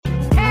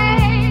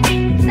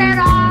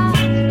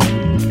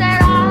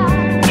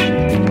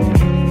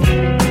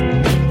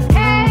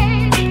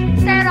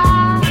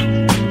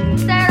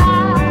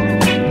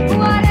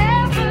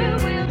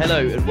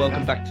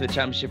back to the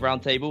Championship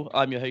Roundtable.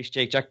 I'm your host,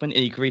 Jake Jackman,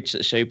 and you can reach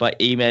the show by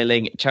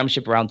emailing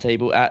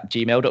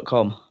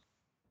championshiproundtable@gmail.com.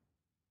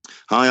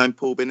 Hi, I'm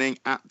Paul Binning,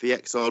 at the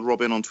Exiled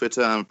Robin on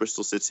Twitter. I'm a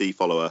Bristol City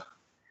follower.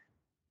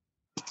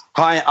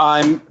 Hi,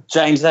 I'm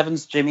James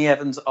Evans, Jimmy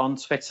Evans on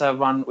Twitter,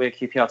 run with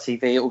QPR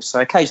TV,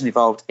 also occasionally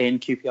involved in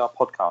QPR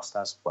podcast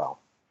as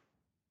well.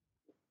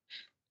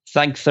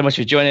 Thanks so much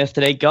for joining us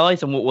today,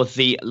 guys, on what was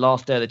the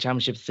last day of the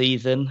Championship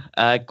season.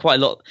 Quite a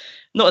lot,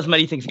 not as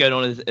many things going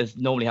on as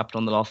normally happened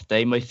on the last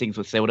day. Most things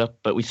were sealed up,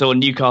 but we saw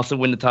Newcastle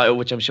win the title,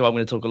 which I'm sure I'm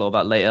going to talk a lot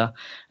about later.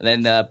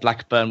 And then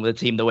Blackburn with a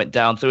team that went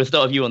down. So we'll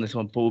start with you on this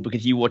one, Paul,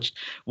 because you watched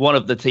one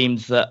of the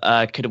teams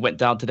that could have went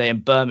down today in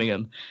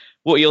Birmingham.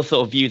 What are your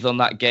sort of views on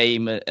that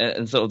game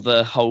and sort of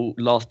the whole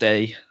last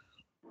day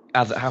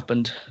as it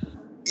happened?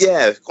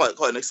 Yeah, quite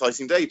an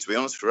exciting day, to be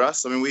honest, for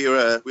us. I mean, we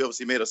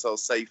obviously made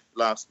ourselves safe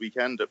last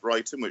weekend at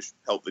Brighton, which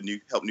helped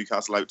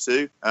Newcastle out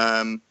too.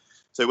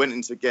 So went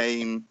into the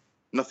game,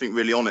 nothing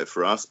really on it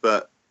for us,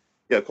 but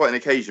yeah, quite an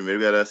occasion really.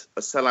 We had a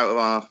sellout of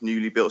our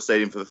newly built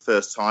stadium for the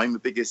first time, the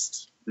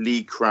biggest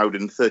league crowd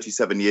in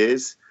 37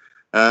 years,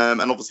 and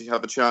obviously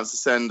have a chance to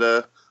send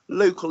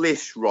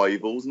local-ish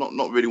rivals,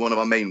 not really one of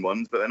our main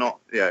ones, but they're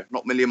not a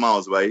million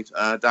miles away,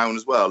 down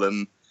as well.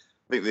 And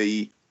I think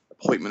the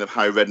appointment of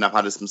Harry Redknapp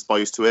added some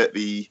spice to it.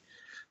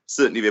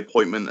 Certainly the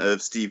appointment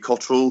of Steve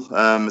Cottrell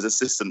as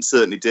assistant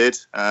certainly did.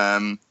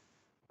 And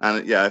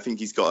yeah, I think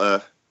he's got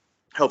a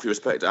healthy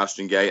respect at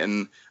Ashton Gate,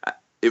 and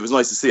it was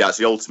nice to see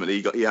actually.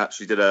 Ultimately, he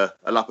actually did a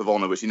lap of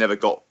honour, which he never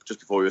got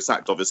just before he was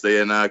sacked, obviously,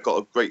 and got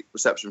a great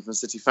reception from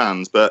City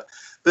fans. But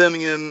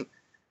Birmingham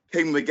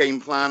came with a game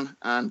plan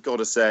and, got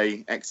to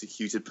say,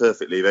 executed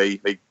perfectly.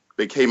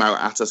 They came out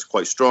at us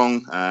quite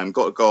strong,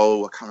 got a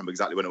goal. I can't remember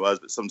exactly when it was,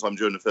 but sometime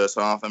during the first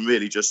half, and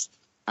really just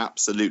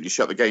absolutely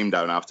shut the game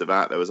down after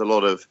that. There was a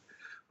lot of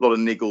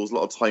niggles, a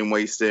lot of time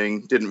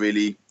wasting. Didn't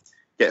really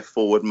get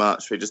forward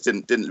much. They just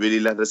didn't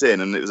really let us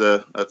in, and it was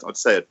I'd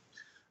say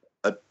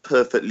a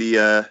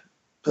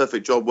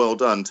perfect job, well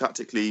done.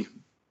 Tactically,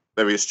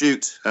 very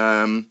astute.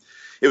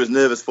 It was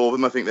nervous for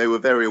them. I think they were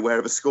very aware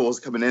of the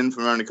scores coming in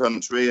from around the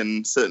country,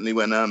 and certainly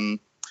when I think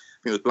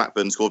it was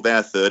Blackburn scored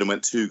their third and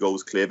went 2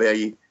 goals clear,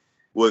 they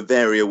were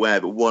very aware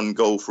that one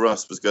goal for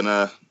us was going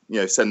to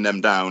send them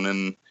down.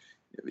 And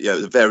it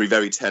was a very,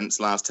 very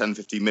tense last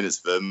 10-15 minutes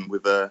for them,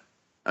 with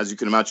as you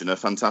can imagine, a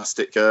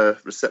fantastic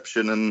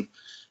reception and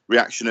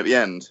reaction at the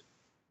end.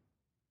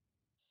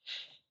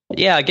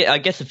 Yeah, I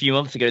guess a few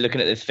months ago,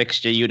 looking at this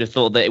fixture, you would have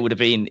thought that it would have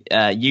been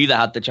you that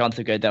had the chance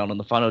to go down on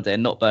the final day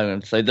and not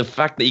Birmingham. So the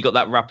fact that you got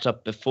that wrapped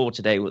up before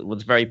today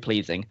was very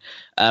pleasing.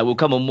 We'll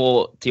come on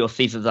more to your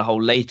season as a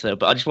whole later,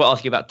 but I just want to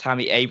ask you about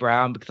Tammy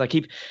Abraham, because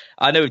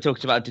I know we've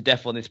talked about it to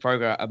death on this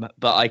programme,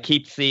 but I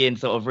keep seeing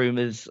sort of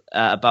rumours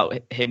about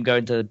him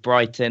going to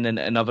Brighton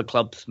and other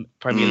clubs,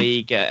 Premier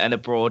League and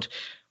abroad.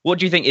 What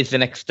do you think is the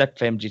next step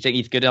for him? Do you think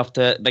he's good enough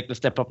to make the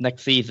step up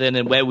next season?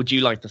 And where would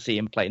you like to see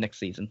him play next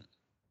season?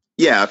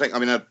 Yeah, I'd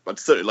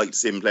certainly like to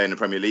see him play in the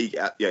Premier League,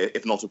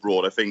 if not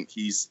abroad. I think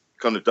he's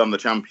kind of done the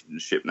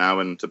Championship now,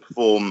 and to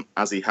perform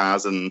as he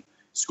has and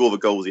score the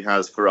goals he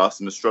has for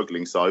us in the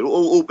struggling side,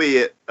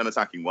 albeit an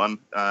attacking one,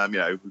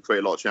 we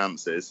create a lot of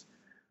chances.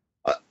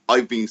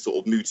 I've been sort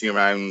of mooting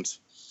around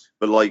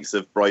the likes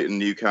of Brighton,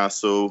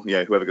 Newcastle,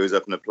 whoever goes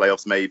up in the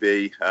playoffs,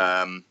 maybe,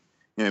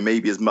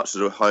 maybe as much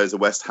as high as a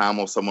West Ham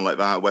or someone like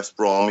that, West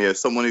Brom,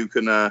 someone who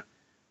can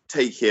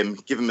take him,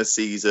 give him a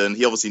season.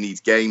 He obviously needs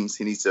games.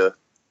 He needs to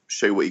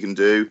show what he can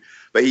do,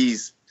 but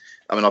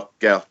I'm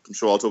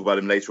sure I'll talk about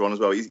him later on as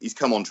well. He's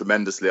come on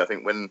tremendously. I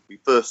think when we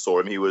first saw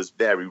him, he was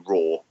very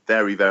raw,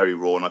 very, very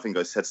raw, and I think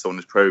I said so on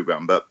this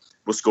programme, but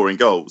was scoring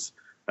goals.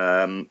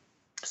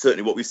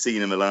 Certainly what we've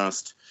seen in the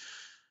last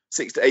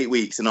 6 to 8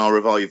 weeks in our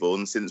revival,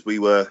 and since we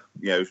were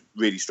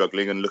really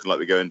struggling and looking like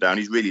we're going down,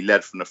 he's really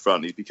led from the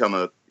front. He's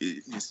become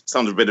it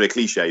sounds a bit of a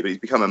cliche, but he's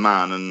become a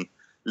man and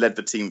led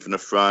the team from the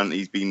front.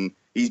 He's been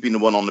the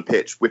one on the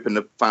pitch, whipping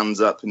the fans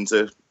up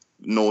into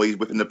noise,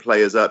 whipping the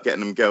players up,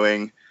 getting them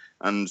going,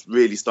 and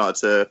really started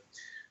to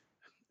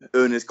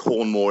earn his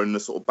corn more in the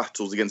sort of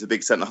battles against the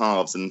big centre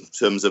halves in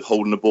terms of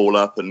holding the ball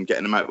up and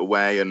getting them out of the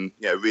way, and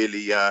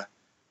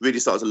really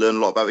started to learn a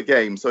lot about the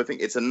game. So I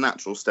think it's a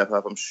natural step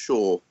up. I'm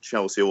sure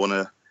Chelsea will want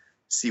to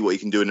see what he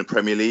can do in the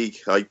Premier League.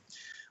 I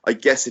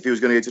guess if he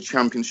was going to go to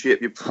Championship,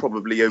 you're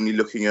probably only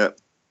looking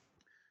at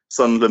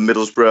Sunderland,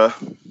 Middlesbrough,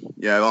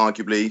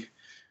 arguably,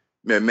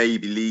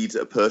 maybe Leeds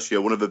at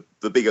Persia, one of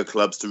the bigger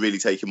clubs to really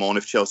take him on,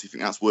 if Chelsea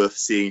think that's worth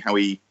seeing how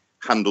he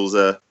handles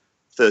a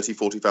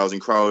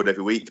 30,000-40,000 crowd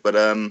every week. But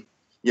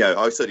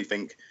I certainly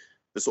think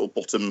the sort of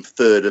bottom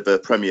third of the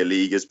Premier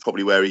League is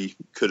probably where he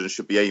could and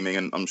should be aiming,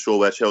 and I'm sure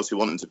where Chelsea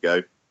want him to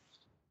go.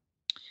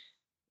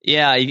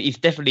 Yeah, he's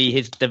definitely,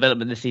 his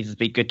development this season has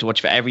been good to watch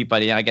for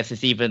everybody. And I guess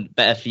it's even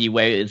better for you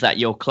where it's at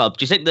your club.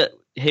 Do you think that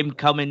him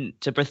coming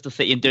to Bristol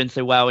City and doing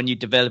so well and you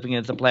developing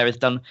as a player has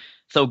done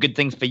so good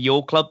things for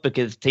your club?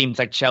 Because teams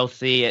like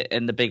Chelsea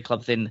and the big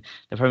clubs in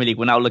the Premier League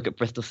will now look at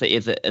Bristol City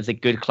as a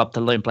good club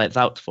to loan players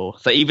out for.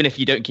 So even if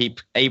you don't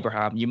keep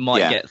Abraham, you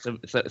might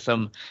get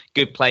some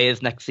good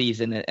players next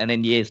season and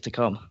in years to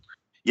come.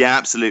 Yeah,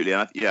 absolutely.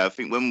 I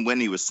think when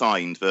he was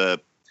signed, the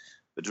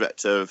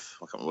director of,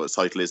 I can't remember what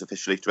the title is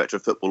officially, director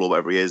of football or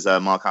whatever he is,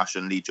 Mark Asher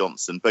and Lee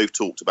Johnson, both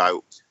talked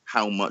about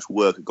how much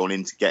work had gone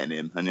into getting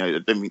him. And I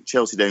don't think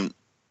Chelsea don't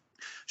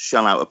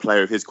shell out a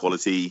player of his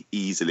quality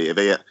easily.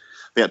 They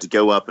had to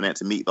go up and they had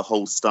to meet the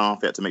whole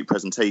staff. They had to make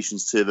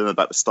presentations to them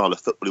about the style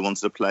of football he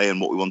wanted to play and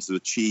what we wanted to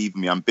achieve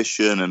and the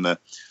ambition and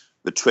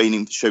the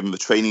training, show them the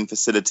training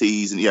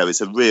facilities. And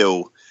it's a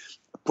real,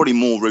 probably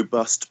more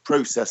robust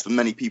process than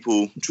many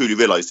people truly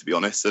realise, to be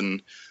honest.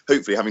 And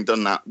hopefully, having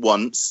done that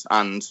once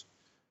and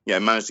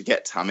managed to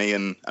get Tammy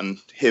and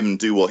him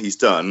do what he's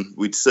done,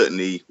 we'd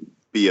certainly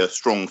be a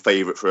strong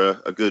favourite for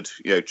a good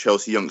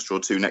Chelsea youngster or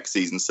two next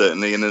season,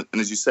 certainly. And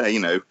as you say,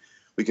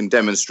 we can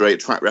demonstrate a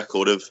track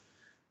record of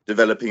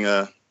developing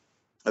a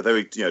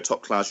very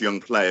top class young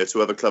player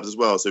to other clubs as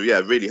well. So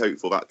really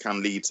hopeful that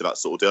can lead to that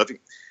sort of deal. I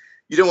think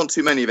you don't want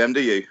too many of them,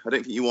 do you? I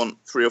don't think you want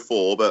 3 or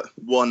 4, but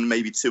 1,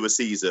 maybe 2 a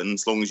season,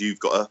 as long as you've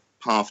got a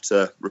path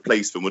to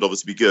replace them, would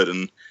obviously be good.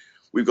 And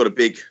we've got a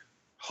big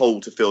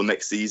hole to fill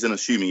next season,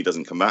 assuming he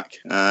doesn't come back.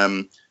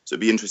 So it'd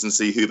be interesting to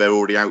see who they're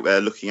already out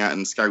there looking at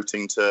and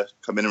scouting to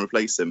come in and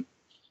replace him.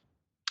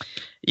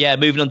 Yeah,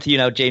 moving on to you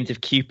now, James, of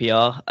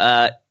QPR.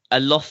 A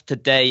loss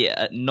today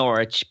at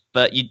Norwich,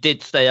 but you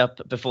did stay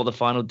up before the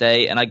final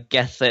day, and I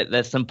guess that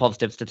there's some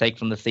positives to take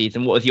from the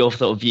season. What was your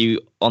sort of view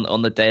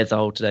on the day as a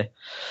whole today?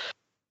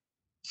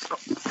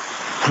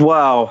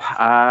 Well,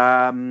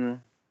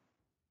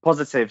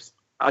 positives.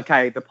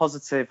 Okay, the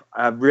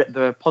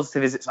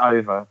positive is it's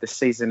over. This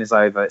season is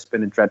over. It's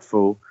been a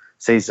dreadful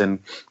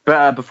season.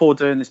 But before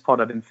doing this pod,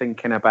 I've been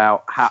thinking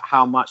about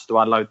how much do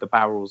I load the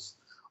barrels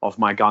of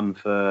my gun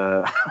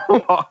for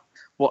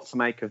what to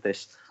make of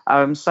this.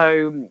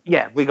 So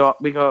yeah,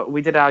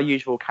 we did our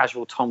usual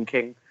casual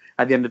tonking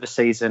at the end of the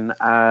season.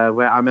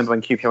 Where I remember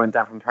when QPR went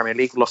down from the Premier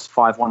League, lost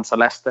 5-1 to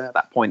Leicester. At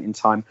that point in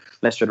time,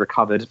 Leicester had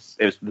recovered.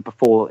 It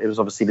was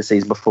obviously the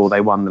season before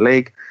they won the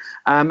league.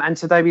 And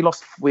today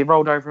we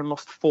rolled over and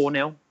lost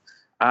 4-0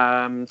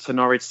 to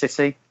Norwich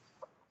City,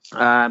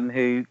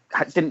 who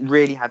didn't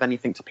really have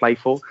anything to play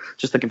for,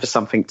 just looking for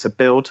something to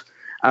build.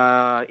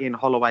 Ian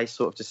Holloway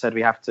sort of just said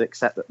we have to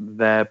accept that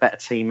they're a better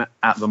team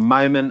at the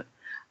moment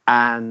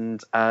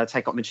and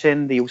take it on the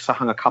chin. They also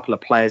hung a couple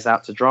of players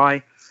out to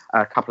dry,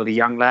 a couple of the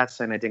young lads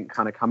saying they didn't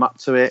kind of come up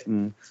to it.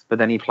 But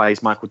then he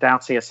plays Michael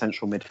Doughty, a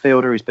central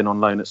midfielder who's been on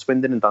loan at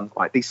Swindon and done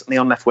quite decently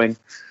on left wing.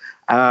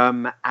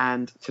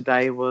 And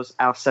today was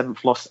our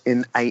 7th loss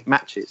in 8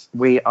 matches.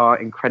 We are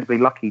incredibly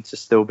lucky to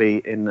still be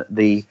in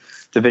the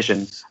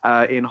division.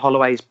 Ian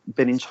Holloway's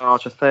been in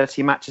charge of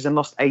 30 matches and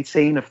lost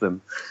 18 of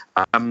them.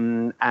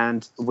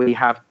 And we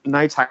have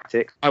no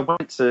tactic. I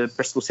went to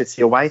Bristol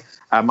City away.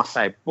 I must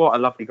say, what a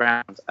lovely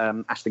ground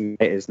Ashton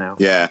Gate is now.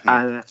 Yeah.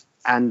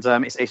 And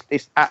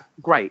it's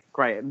great.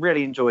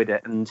 Really enjoyed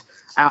it. And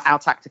our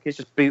tactic is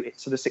just boot it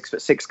to the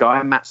 6'6"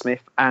 guy, Matt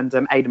Smith, and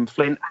Aidan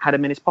Flint had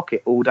him in his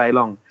pocket all day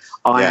long.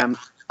 I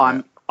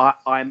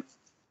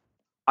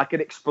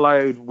could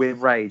explode with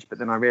rage, but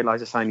then I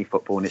realise it's only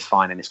football and it's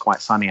fine and it's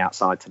quite sunny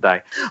outside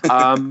today.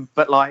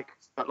 But I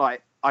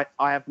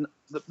have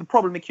the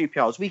problem with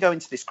QPR is we go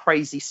into this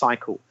crazy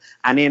cycle,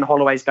 and Ian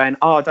Holloway's going,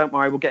 "Oh, don't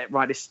worry, we'll get it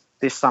right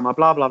this summer."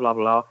 Blah blah blah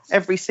blah.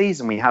 Every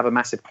season we have a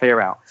massive clear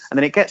out, and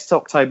then it gets to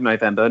October,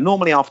 November.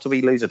 Normally after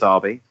we lose a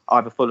derby,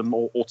 either Fulham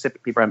or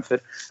typically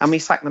Brentford, and we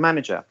sack the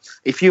manager.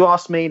 If you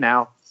ask me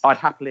now, I'd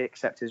happily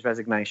accept his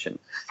resignation.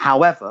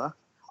 However,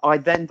 I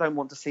then don't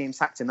want to see him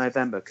sacked in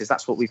November because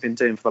that's what we've been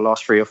doing for the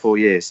last 3 or 4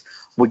 years.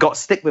 We've got to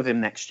stick with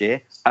him next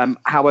year.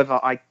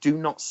 However, I do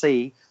not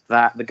see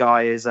that the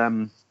guy is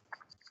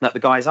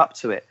up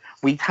to it.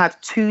 We've had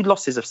 2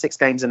 losses of 6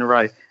 games in a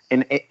row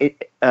in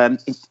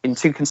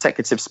 2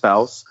 consecutive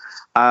spells,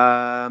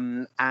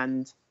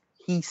 and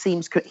he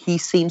seems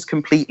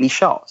completely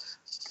shot.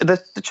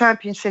 The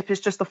Championship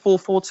is just a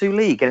 4-4-2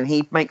 league, and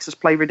he makes us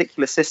play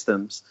ridiculous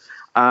systems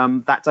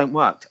that don't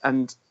work.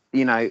 And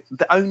the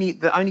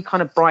only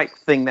kind of bright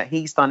thing that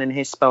he's done in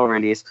his spell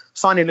really is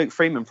signing Luke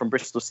Freeman from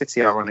Bristol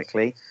City,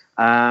 ironically.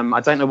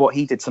 I don't know what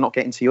he did to not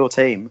get into your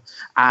team,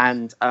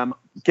 and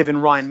giving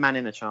Ryan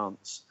Manning a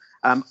chance.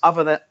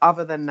 Other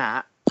than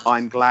that,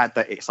 I'm glad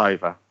that it's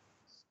over.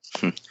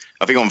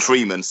 I think on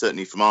Freeman,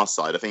 certainly from our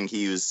side, I think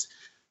he was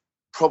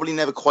probably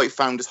never quite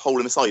found his hole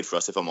in the side for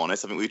us, if I'm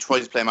honest. I think we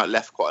tried to play him out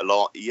left quite a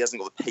lot. He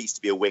hasn't got the pace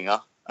to be a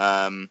winger.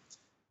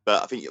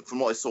 But I think from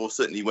what I saw,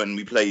 certainly when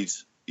we played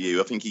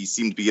you, I think he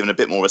seemed to be given a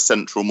bit more of a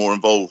central, more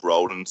involved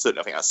role, and certainly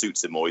I think that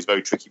suits him more. He's a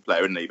very tricky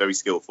player, isn't he? Very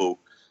skillful.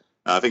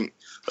 I think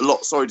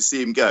sorry to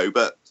see him go,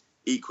 but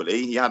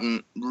equally he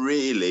hadn't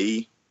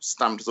really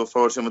stamped his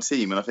authority on the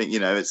team, and I think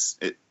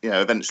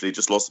eventually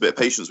just lost a bit of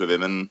patience with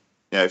him, and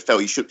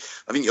felt he should.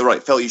 I think you're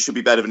right. Felt he should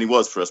be better than he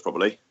was for us,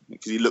 probably,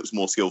 because he looks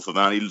more skillful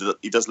now.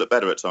 He does look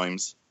better at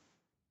times.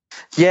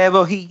 Yeah,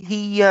 well, he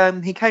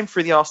came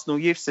through the Arsenal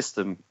youth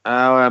system.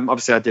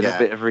 Obviously, I did a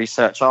bit of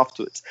research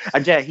afterwards,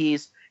 and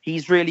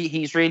he's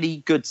really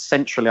good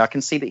centrally. I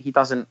can see that he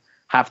doesn't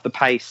have the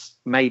pace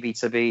maybe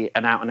to be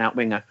an out-and-out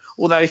winger.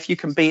 Although if you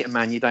can beat a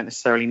man, you don't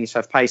necessarily need to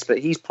have pace. But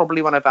he's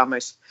probably one of our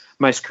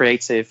most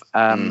creative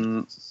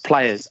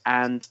players,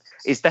 and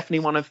is definitely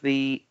one of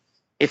the,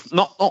 if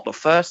not the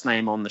first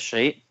name on the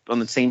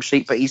team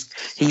sheet, but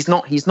he's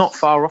not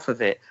far off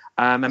of it.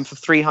 And for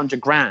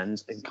 300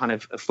 grand in kind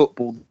of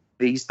football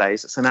these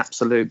days, it's an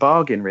absolute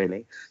bargain,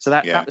 really. So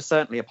that was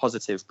certainly a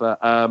positive. But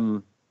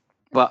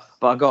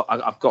I've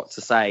got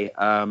to say,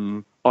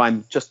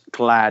 I'm just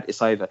glad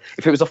it's over.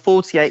 If it was a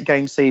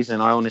 48-game season,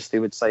 I honestly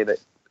would say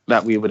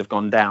that we would have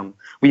gone down.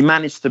 We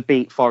managed to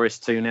beat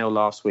Forest 2-0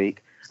 last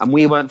week, and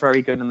we weren't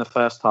very good in the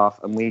first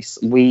half, and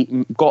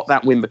we got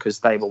that win because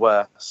they were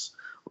worse.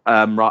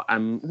 Right,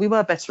 and we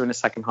were better in the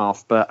second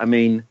half. But I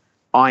mean,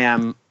 I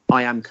am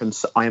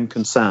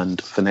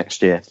concerned for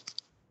next year.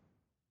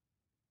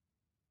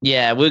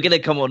 Yeah, we're going to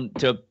come on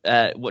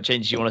to what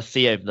changes you want to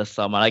see over the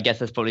summer. I guess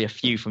there's probably a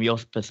few from your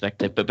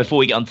perspective. But before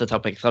we get onto the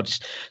topics, I'll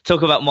just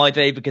talk about my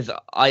day, because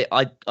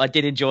I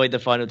did enjoy the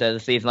final day of the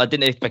season. I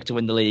didn't expect to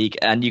win the league,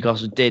 and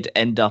Newcastle did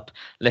end up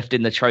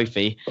lifting the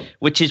trophy,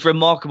 which is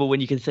remarkable when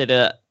you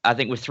consider, I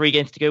think with 3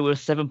 games to go, we were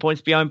 7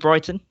 points behind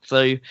Brighton.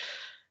 So,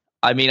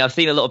 I mean, I've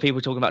seen a lot of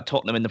people talking about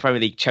Tottenham in the Premier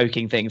League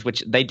choking things,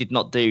 which they did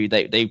not do.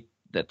 That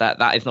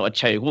is not a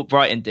choke. What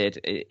Brighton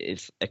did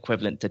is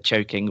equivalent to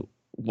choking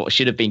what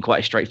should have been quite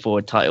a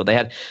straightforward title. They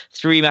had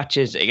 3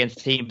 matches against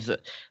teams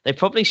that they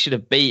probably should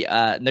have beat.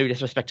 No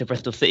disrespect to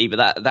Bristol City,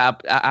 but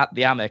that at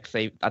the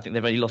Amex, I think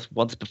they've only lost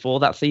once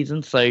before that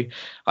season. So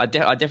I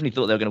definitely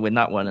thought they were going to win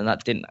that one, and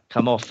that didn't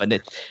come off.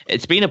 And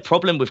it's been a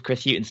problem with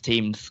Chris Hughton's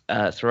teams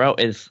throughout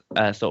his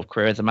sort of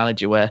career as a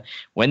manager, where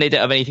when they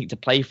don't have anything to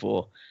play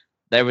for,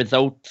 their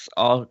results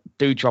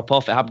do drop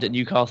off. It happened at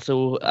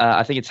Newcastle.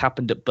 I think it's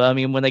happened at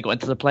Birmingham when they got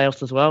into the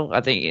playoffs as well.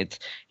 I think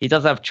he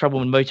does have trouble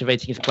in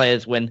motivating his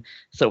players when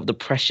sort of the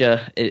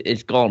pressure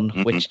is gone,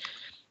 which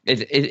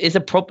is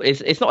a problem.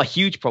 It's not a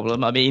huge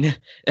problem. I mean,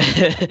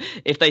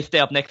 if they stay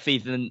up next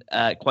season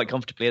quite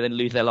comfortably and then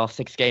lose their last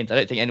 6 games, I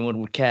don't think anyone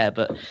would care.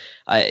 But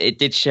it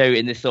did show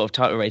in this sort of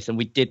title race, and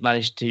we did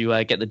manage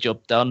to get the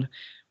job done.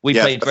 We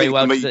played very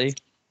well today.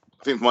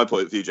 I think from my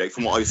point of view, Jake,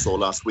 from what I saw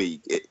last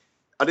week,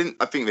 I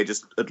think they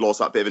just had lost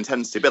that bit of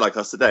intensity, a bit like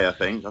us today. I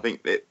think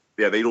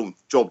they all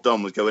job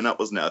done was going up,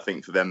 wasn't it? I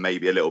think for them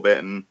maybe a little bit,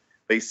 and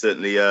they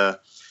certainly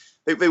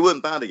they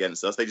weren't bad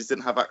against us. They just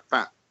didn't have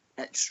that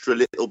extra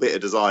little bit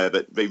of desire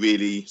that they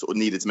really sort of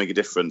needed to make a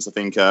difference. I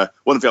think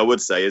one thing I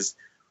would say is,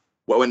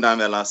 I went down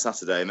there last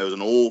Saturday, and there was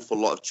an awful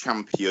lot of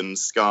champion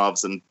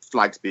scarves and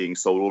flags being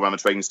sold all around the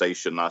train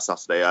station last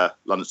Saturday,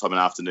 lunchtime and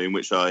afternoon,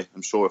 which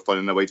I'm sure are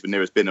finding their way to the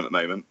nearest bin at the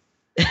moment.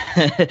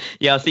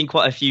 Yeah, I've seen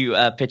quite a few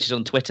pictures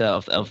on Twitter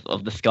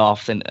of the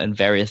scarves and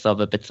various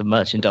other bits of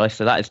merchandise,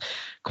 so that is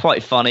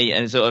quite funny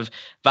and sort of.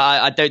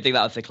 But I don't think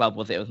that was the club,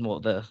 was it? It was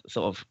more the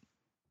sort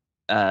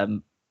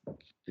of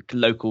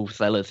local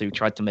sellers who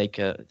tried to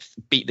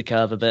beat the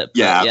curve a bit. But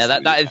yeah,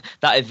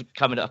 that is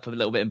coming up a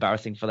little bit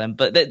embarrassing for them.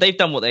 But they've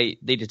done what they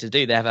needed to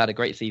do. They have had a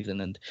great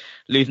season, and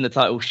losing the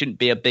title shouldn't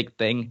be a big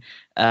thing.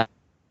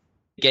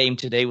 Game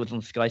today was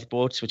on Sky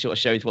Sports, which sort of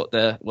shows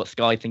what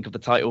Sky think of the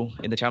title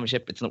in the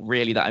Championship. It's not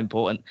really that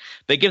important,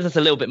 but it gives us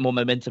a little bit more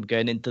momentum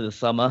going into the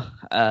summer,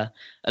 a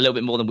little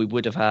bit more than we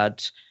would have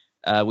had.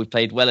 We've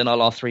played well in our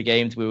last 3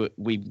 games.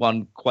 We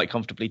won quite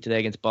comfortably today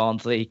against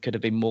Barnsley. Could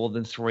have been more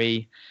than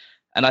 3.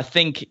 And I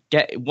think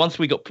once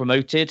we got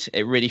promoted,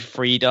 it really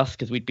freed us,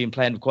 because we'd been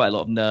playing with quite a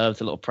lot of nerves,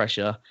 a lot of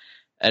pressure.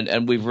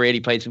 And we've really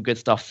played some good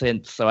stuff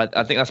since. So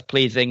I think that's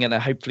pleasing. And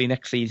hopefully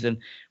next season,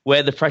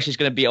 where the pressure's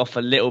going to be off a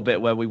little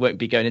bit, where we won't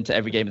be going into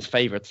every game as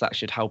favourites, that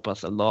should help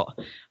us a lot.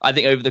 I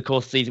think over the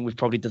course of the season, we've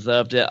probably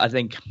deserved it. I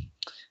think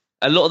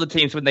a lot of the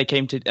teams, when they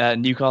came to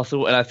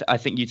Newcastle, and I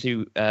think you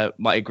two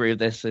might agree with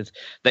this, is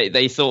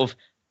they sort of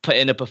put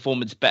in a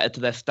performance better to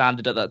their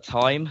standard at that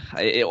time.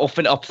 It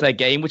often ups their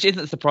game, which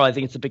isn't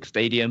surprising. It's a big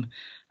stadium.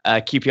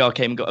 QPR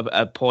came and got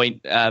a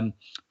point.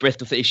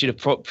 Bristol City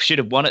should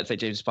have won at St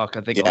James's Park,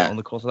 I think, on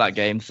the course of that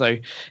game. So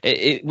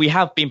we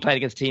have been playing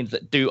against teams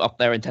that do up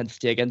their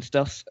intensity against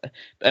us,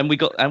 and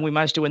we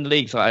managed to win the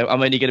league. So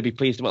I'm only going to be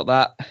pleased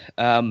about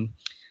that.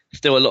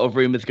 Still a lot of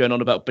rumours going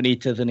on about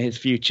Benitez and his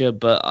future,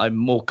 but I'm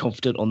more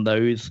confident on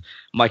those.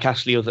 Mike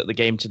Ashley was at the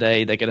game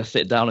today. They're going to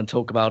sit down and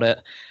talk about it.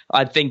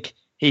 I think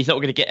he's not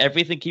going to get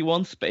everything he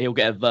wants, but he'll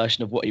get a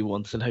version of what he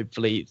wants, and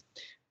hopefully,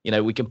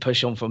 we can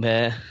push on from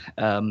here.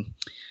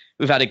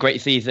 We've had a great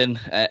season,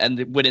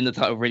 and winning the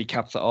title really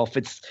caps it off.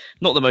 It's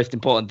not the most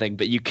important thing,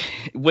 but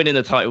winning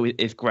the title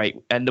is great.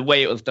 And the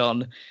way it was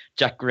done,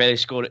 Jack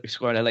Grealish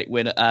scoring a late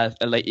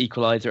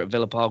equaliser at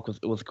Villa Park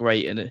was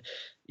great. And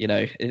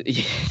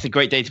it's a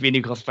great day to be a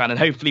Newcastle fan. And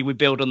hopefully we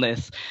build on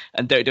this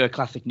and don't do a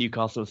classic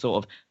Newcastle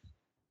sort of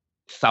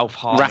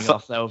self-harming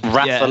ourselves.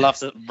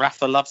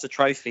 Rafa loves a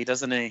trophy,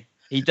 doesn't he?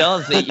 He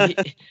does.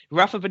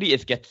 Rafa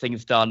Benitez gets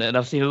things done, and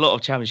I've seen a lot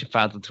of Championship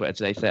fans on Twitter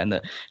today saying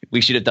that we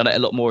should have done it a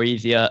lot more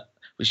easier.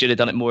 We should have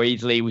done it more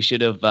easily. We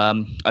should have.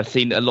 I've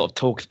seen a lot of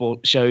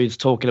TalkSport shows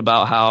talking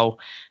about how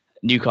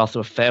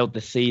Newcastle have failed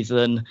this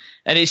season,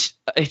 and it's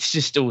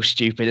just all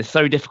stupid. It's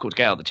so difficult to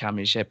get out of the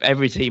Championship.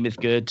 Every team is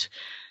good.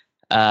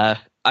 I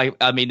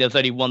mean, there's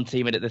only one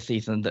team in it this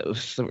season that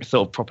was sort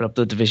of propping up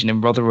the division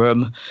in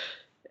Rotherham.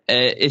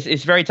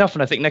 It's very tough,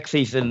 and I think next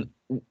season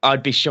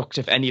I'd be shocked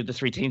if any of the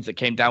 3 teams that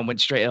came down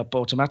went straight up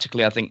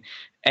automatically. I think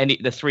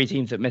the 3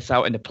 teams that miss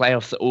out in the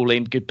playoffs are all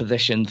in good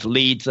positions.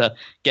 Leeds are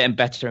getting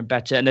better and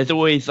better, and there's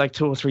always like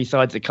 2 or 3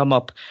 sides that come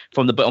up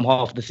from the bottom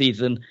half of the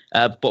season,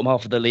 bottom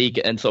half of the league,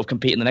 and sort of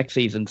compete in the next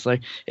season. So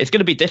it's going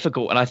to be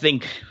difficult, and I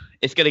think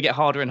it's going to get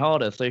harder and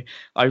harder. So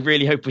I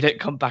really hope we don't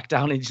come back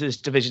down into this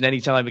division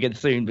anytime again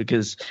soon,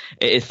 because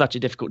it is such a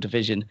difficult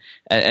division.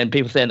 And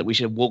people saying that we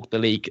should walk the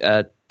league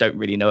don't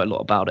really know a lot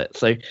about it.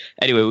 So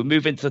anyway, we'll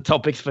move into the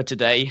topics for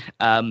today.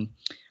 I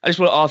just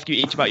want to ask you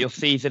each about your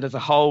season as a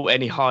whole,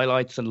 any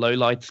highlights and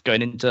lowlights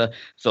going into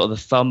sort of the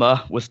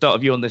summer. We'll start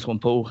with you on this one,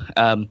 Paul.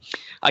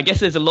 I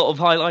guess there's a lot of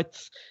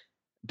highlights,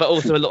 but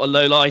also a lot of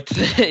lowlights.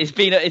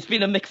 It's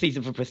been a mixed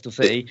season for Bristol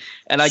City,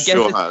 and I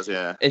guess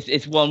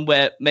it's one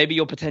where maybe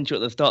your potential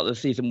at the start of the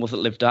season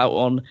wasn't lived out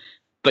on,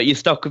 but you're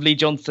stuck with Lee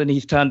Johnson.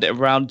 He's turned it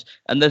around,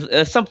 and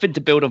there's something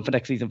to build on for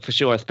next season for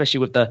sure, especially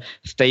with the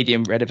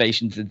stadium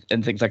renovations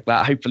and things like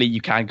that. Hopefully,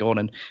 you can go on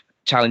and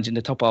challenge in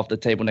the top half of the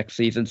table next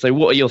season. So,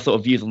 what are your sort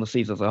of views on the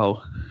season as a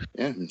whole?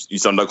 Yeah, you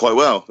summed up quite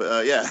well.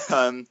 But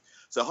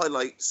so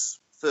highlights.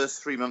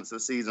 First 3 months of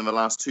the season, the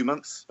last 2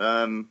 months.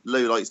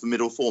 Lowlights the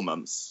middle 4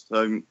 months.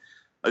 I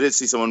did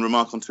see someone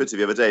remark on Twitter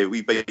the other day,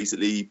 we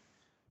basically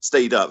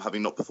stayed up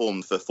having not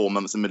performed for 4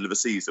 months in the middle of a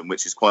season,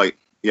 which is quite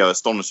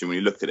astonishing when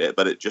you look at it,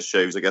 but it just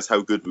shows, I guess,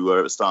 how good we were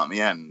at the start and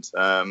the end.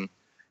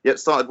 It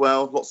started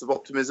well, lots of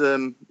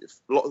optimism,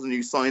 a lot of the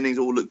new signings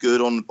all look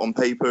good on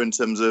paper in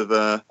terms of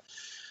the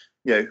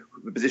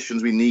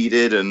positions we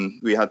needed,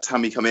 and we had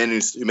Tammy come in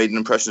who made an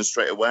impression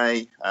straight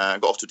away,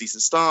 got off to a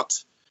decent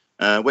start.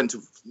 Went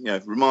to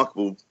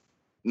remarkable.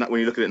 When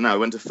you look at it now,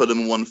 went to Fulham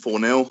and won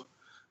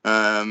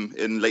 4-0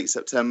 in late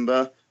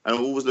September, and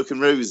all was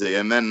looking rosy.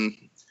 And then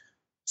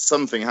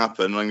something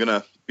happened. I'm going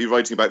to be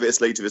writing about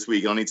this later this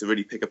week, and I need to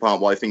really pick apart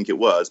what I think it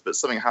was. But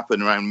something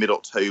happened around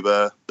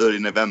mid-October, early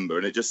November,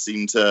 and it just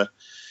seemed to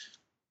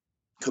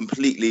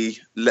completely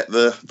let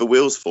the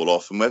wheels fall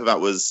off. And whether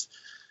that was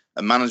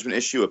a management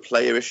issue, a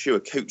player issue, a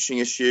coaching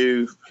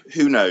issue,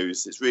 who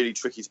knows? It's really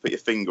tricky to put your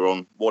finger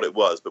on what it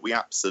was. But we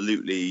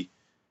absolutely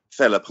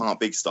fell apart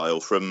big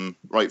style from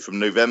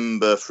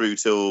November through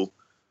till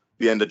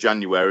the end of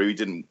January. We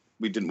didn't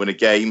win a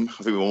game.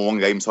 I think we won 1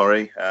 game.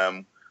 Sorry,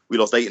 we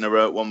lost 8 in a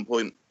row at one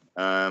point.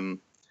 I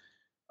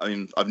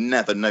mean, I've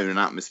never known an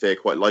atmosphere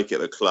quite like it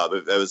at the club.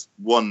 There was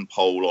one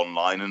poll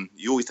online, and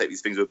you always take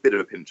these things with a bit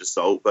of a pinch of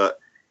salt, but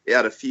it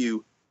had a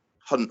few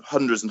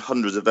hundreds and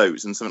hundreds of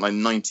votes, and something like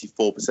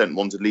 94%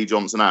 wanted Lee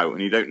Johnson out,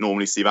 and you don't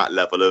normally see that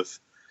level of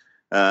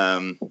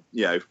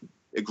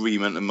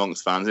agreement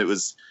amongst fans. It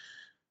was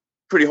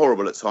pretty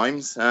horrible at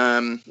times,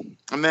 and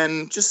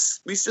then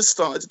we just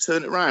started to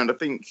turn it around. I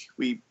think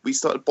we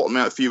started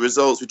bottoming out a few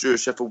results. We drew a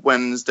Sheffield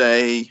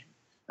Wednesday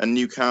and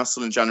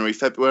Newcastle in January,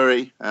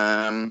 February,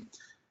 and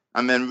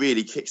then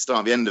really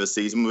kickstart the end of the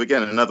season with,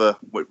 again, another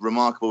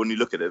remarkable, when you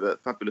look at it, a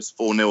fabulous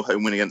 4-0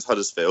 home win against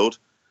Huddersfield,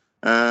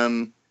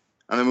 and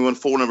then we won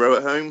 4 in a row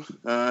at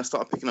home.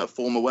 Started picking up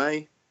form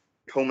away,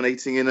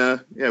 culminating in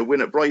a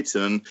win at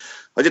Brighton. And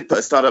I did put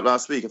a stat up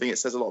last week. I think it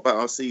says a lot about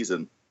our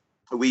season.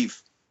 We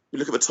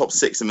look at the top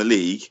 6 in the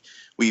league.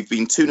 We've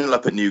been 2-0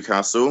 up at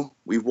Newcastle.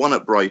 We've won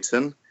at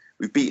Brighton.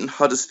 We've beaten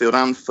Huddersfield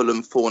and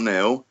Fulham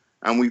 4-0.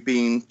 And we've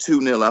been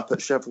 2-0 up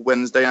at Sheffield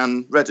Wednesday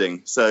and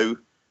Reading. So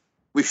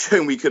we've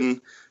shown we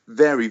can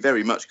very,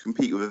 very much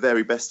compete with the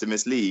very best in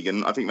this league.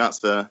 And I think that's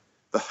the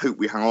hope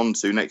we hang on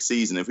to next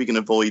season. If we can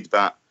avoid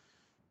that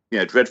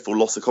dreadful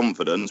loss of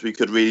confidence, we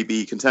could really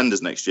be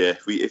contenders next year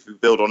if we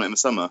build on it in the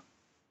summer.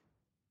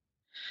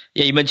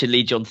 Yeah, you mentioned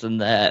Lee Johnson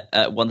there.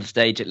 At one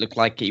stage, it looked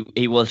like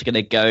he was going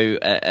to go,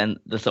 and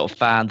the sort of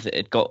fans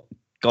had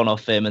gone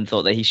off him and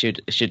thought that he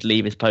should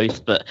leave his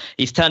post, but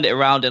he's turned it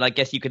around, and I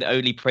guess you can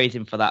only praise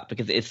him for that,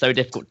 because it is so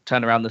difficult to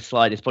turn around the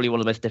slide. It's probably one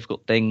of the most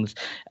difficult things.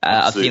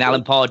 I've seen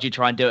Alan Pardew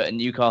try and do it at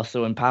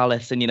Newcastle and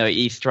Palace, and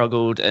he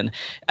struggled. And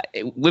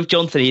with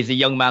Johnson, he's a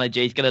young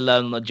manager. He's going to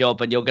learn on the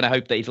job, and you're going to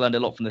hope that he's learned a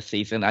lot from this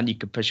season, and you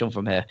can push on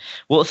from here.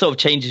 What sort of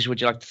changes would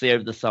you like to see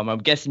over the summer? I'm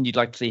guessing you'd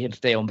like to see him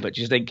stay on, but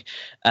do you think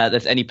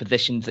there's any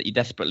positions that you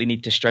desperately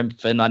need to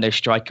strengthen? I know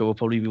striker will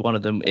probably be one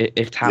of them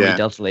if Tammy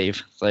does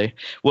leave. So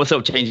what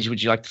sort of changes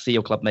would you like to see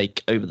your club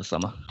make over the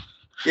summer?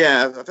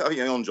 Yeah, I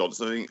think on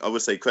Johnson, I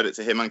would say credit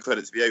to him and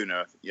credit to the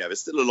owner. Yeah,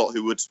 there's still a lot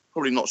who would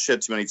probably not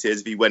shed too many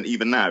tears if he went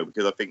even now,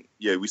 because I think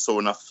we saw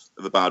enough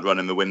of a bad run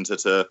in the winter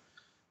to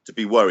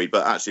be worried.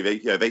 But actually,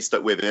 they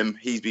stuck with him.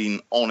 He's been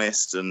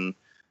honest and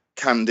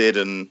candid,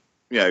 and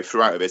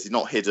throughout this, he's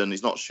not hidden,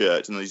 he's not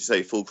shirked, and as you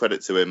say, full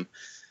credit to him.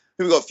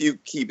 We've got a few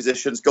key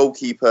positions.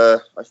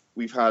 Goalkeeper,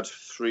 we've had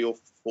 3 or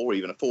 4,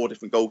 even 4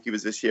 different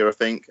goalkeepers this year, I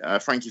think.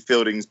 Frankie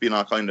Fielding's been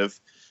our kind of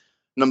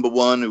number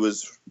one, who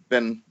was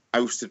then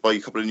ousted by a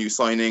couple of new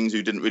signings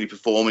who didn't really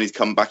perform, and he's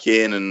come back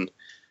in, and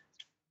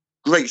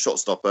great shot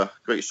stopper,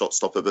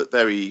 but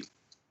very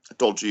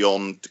dodgy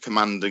on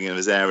commanding in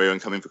his area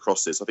and coming for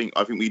crosses. I think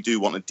we do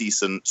want a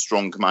decent,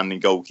 strong, commanding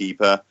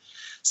goalkeeper.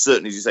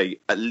 Certainly, as you say,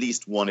 at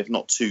least one, if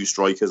not two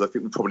strikers. I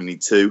think we probably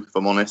need two, if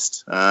I'm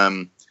honest.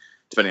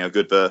 Depending how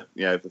good the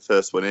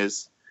first one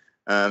is.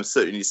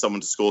 Certainly need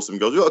someone to score some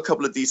goals. We've got a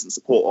couple of decent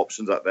support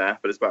options up there,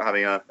 but it's about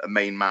having a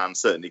main man,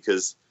 certainly,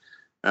 because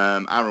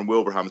Aaron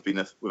Wilbraham's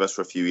been with us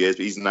for a few years,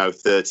 but he's now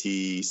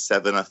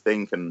 37, I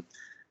think, and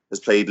has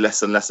played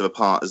less and less of a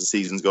part as the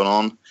season's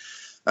gone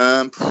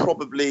on.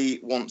 Probably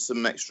want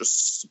some extra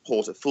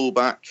support at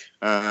fullback.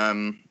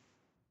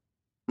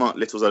 Mark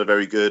Little's had a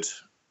very good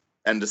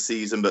end of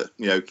season, but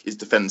is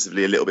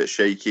defensively a little bit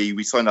shaky.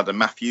 We signed Adam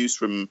Matthews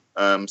from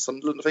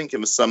Sunderland, I think,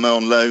 in the summer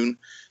on loan.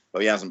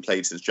 Well, he hasn't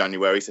played since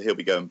January, so he'll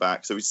be going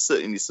back. So we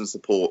certainly need some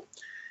support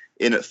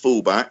in at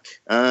fullback,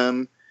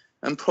 and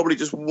probably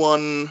just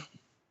one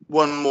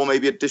more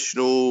maybe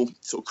additional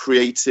sort of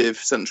creative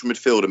central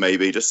midfielder,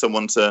 maybe just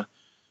someone to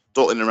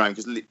dot in around,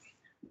 because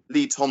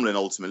Lee Tomlin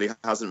ultimately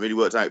hasn't really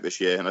worked out this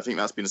year, and I think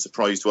that's been a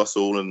surprise to us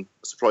all and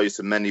a surprise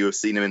to many who have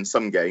seen him in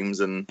some games.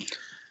 And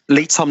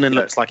Lee Tomlin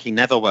looks like he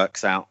never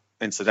works out,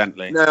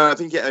 incidentally. No, I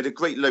think he had a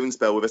great loan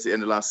spell with us at the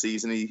end of last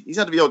season. He's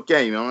had the odd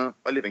game. I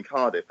live in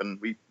Cardiff, and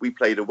we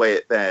played away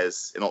at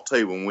theirs in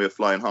October when we were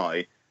flying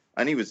high,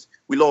 and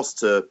we lost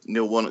to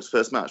Neil Warnock's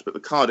first match, but the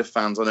Cardiff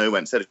fans I know went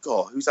and said,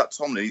 God, who's that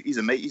Tomlin? He's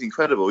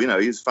incredible,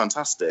 he's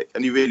fantastic,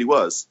 and he really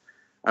was.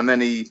 And then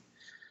he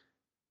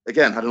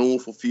again had an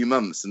awful few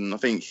months, and I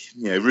think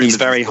he's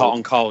very hot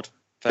and cold.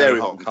 Very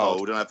hot and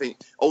cold. And I think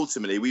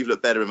ultimately we've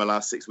looked better in the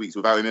last 6 weeks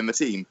without him in the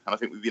team. And I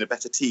think we've been a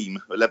better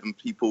team, 11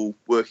 people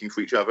working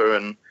for each other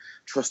and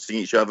trusting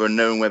each other and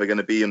knowing where they're going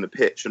to be on the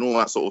pitch, and all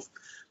that sort of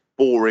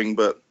boring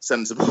but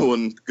sensible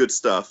and good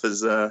stuff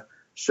has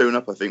shown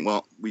up. I think,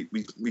 well, we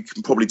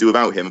can probably do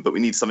without him, but we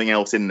need something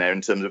else in there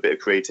in terms of a bit of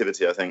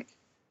creativity, I think.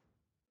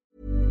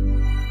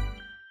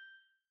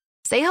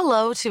 Say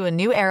hello to a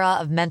new era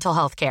of mental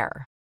health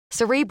care.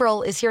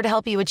 Cerebral is here to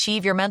help you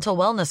achieve your mental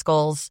wellness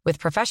goals with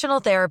professional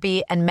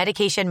therapy and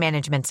medication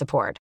management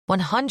support.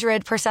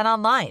 100%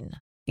 online.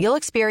 You'll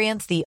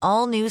experience the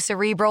all-new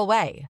Cerebral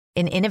Way,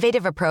 an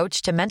innovative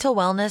approach to mental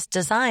wellness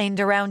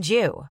designed around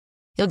you.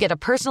 You'll get a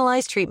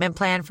personalized treatment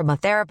plan from a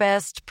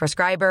therapist,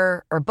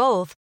 prescriber, or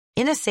both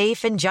in a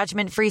safe and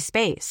judgment-free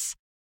space.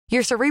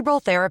 Your Cerebral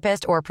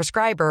therapist or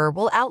prescriber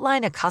will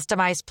outline a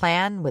customized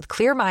plan with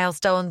clear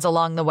milestones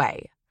along the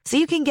way, so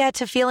you can get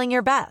to feeling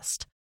your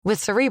best. With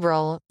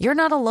Cerebral, you're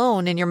not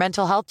alone in your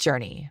mental health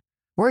journey.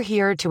 We're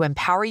here to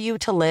empower you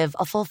to live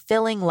a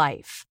fulfilling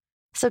life.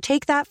 So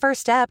take that first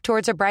step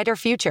towards a brighter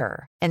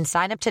future and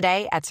sign up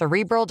today at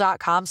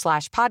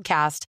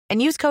Cerebral.com/podcast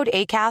and use code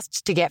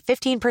ACAST to get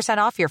 15%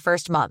 off your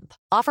first month.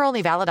 Offer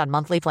only valid on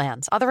monthly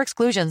plans. Other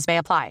exclusions may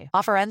apply.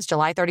 Offer ends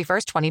July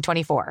 31st,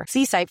 2024.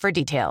 See site for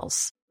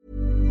details.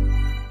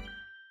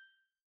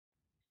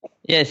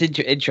 Yeah, it's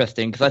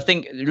interesting because I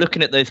think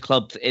looking at those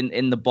clubs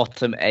in the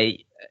bottom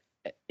 8,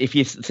 if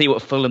you see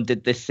what Fulham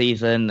did this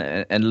season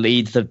and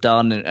Leeds have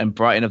done and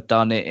Brighton have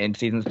done it in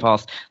seasons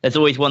past, there's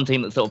always one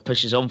team that sort of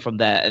pushes on from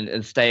there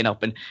and staying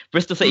up. And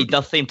Bristol City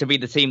does seem to be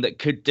the team that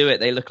could do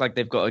it. They look like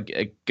they've got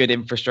a good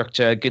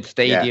infrastructure, a good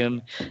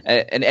stadium,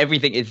 and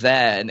everything is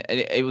there. And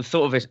it was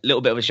sort of a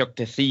little bit of a shock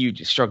to see you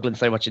struggling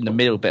so much in the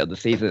middle bit of the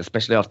season,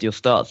 especially after your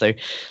start. So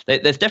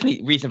there's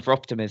definitely reason for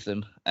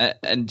optimism.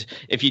 And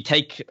if you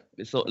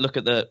look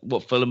at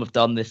what Fulham have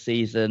done this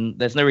season,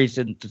 there's no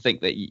reason to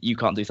think that you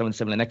can't do something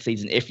similar next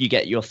season if you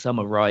get your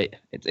summer right.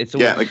 It's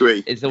all,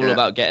 agree. It's all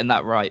about getting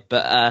that right.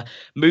 But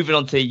moving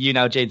on to you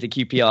now, James, at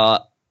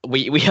QPR,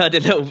 we heard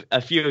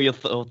a few of your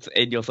thoughts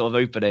in your sort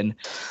of opening.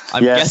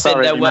 I'm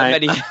guessing there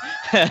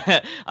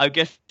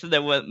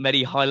weren't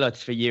many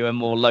highlights for you and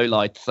more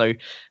lowlights. So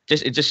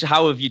just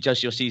how have you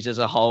judged your season as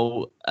a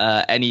whole?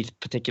 Any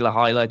particular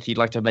highlights you'd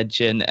like to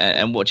mention,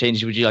 and what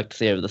changes would you like to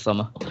see over the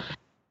summer?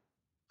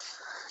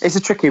 It's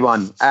a tricky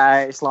one.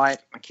 It's like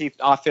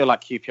I feel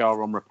like QPR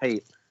are on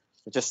repeat.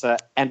 It's just an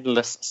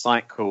endless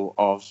cycle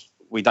of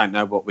we don't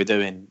know what we're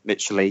doing.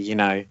 Literally,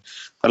 the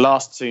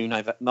last two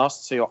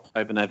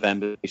October,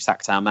 November, we've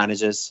sacked our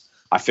managers.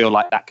 I feel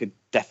like that could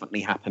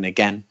definitely happen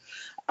again.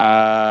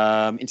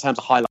 In terms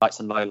of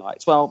highlights and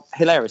lowlights, well,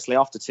 hilariously,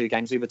 after 2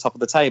 games, we were top of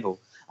the table,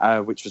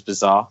 which was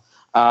bizarre.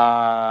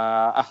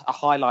 A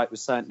highlight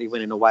was certainly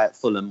winning away at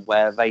Fulham,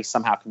 where they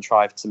somehow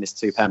contrived to miss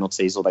 2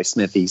 penalties, although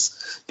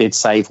Smithies did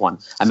save one,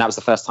 and that was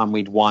the first time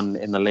we'd won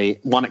in the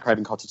league, won at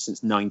Craven Cottage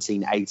since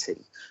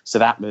 1980. So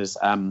that was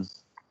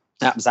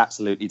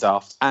absolutely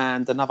daft.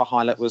 And another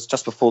highlight was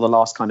just before the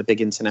last kind of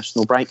big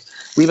international break,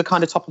 we were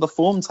kind of top of the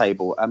form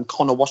table.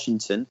 Connor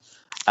Washington,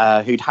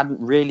 who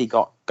hadn't really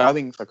got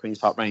going for Queen's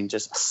Park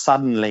Rangers,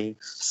 suddenly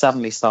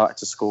started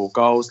to score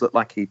goals. Looked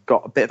like he'd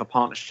got a bit of a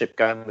partnership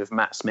going with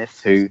Matt Smith,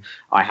 who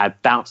I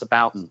had doubts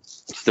about and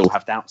still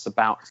have doubts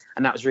about,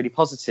 and that was really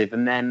positive.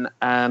 And then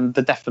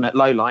the definite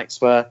lowlights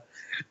were,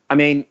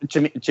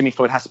 Jimmy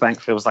Floyd Hasselbank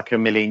feels like a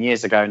million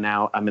years ago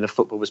now. The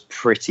football was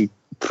pretty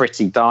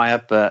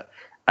dire, but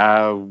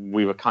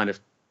we were kind of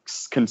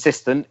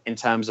consistent in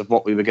terms of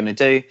what we were going to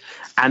do.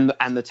 And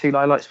the 2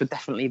 lowlights were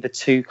definitely the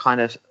 2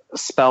 kind of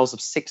spells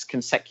of 6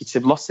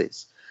 consecutive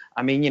losses.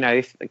 I mean,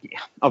 if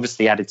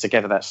obviously added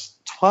together, that's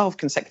 12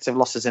 consecutive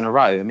losses in a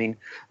row. I mean,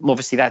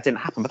 obviously that didn't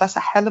happen, but that's a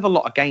hell of a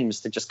lot of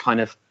games to just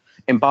kind of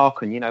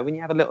embark on. When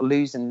you have a little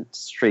losing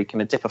streak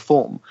and a dip of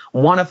form,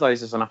 one of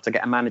those is enough to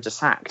get a manager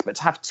sacked, but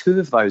to have 2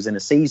 of those in a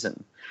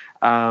season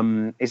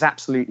is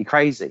absolutely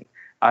crazy.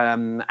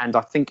 And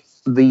I think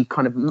the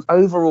kind of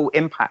overall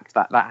impact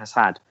that has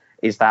had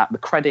is that the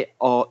credit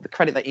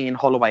that Ian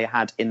Holloway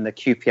had in the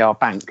QPR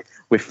bank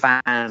with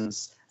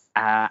fans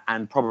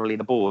and probably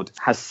the board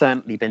has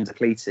certainly been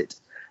depleted,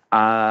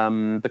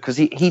 because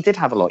he did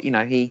have a lot.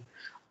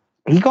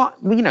 He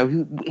got, we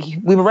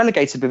were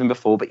relegated with him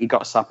before, but he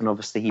got us up, and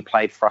obviously he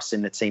played for us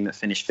in the team that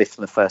finished 5th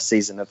in the first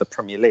season of the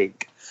Premier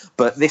League.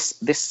 But it's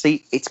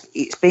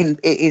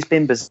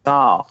been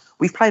bizarre.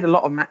 We've played a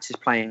lot of matches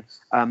playing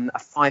a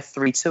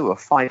 5-3-2 or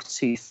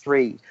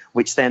 5-2-3,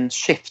 which then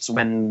shifts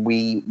when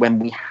we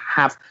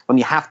have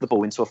the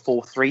ball into a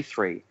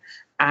 4-3-3.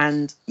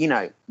 And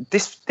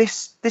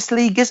this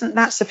league isn't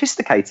that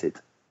sophisticated.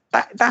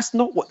 That's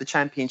not what the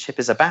Championship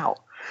is about.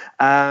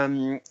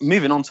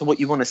 Moving on to what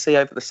you want to see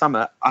over the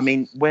summer. I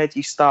mean, where do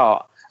you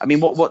start? I mean,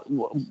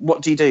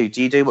 what do you do?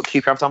 Do you do what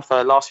QPR have done for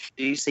the last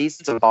few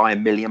seasons and buy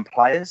 1 million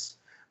players?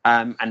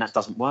 And that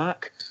doesn't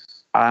work.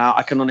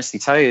 I can honestly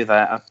tell you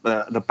that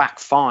the back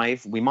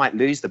 5, we might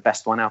lose the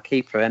best one, our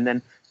keeper, and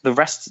then the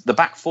rest, the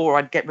back 4,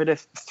 I'd get rid of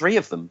 3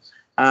 of them.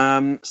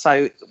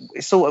 So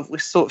we're sort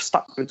of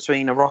stuck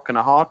between a rock and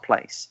a hard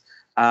place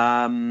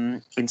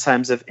in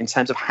terms of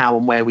how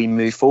and where we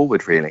move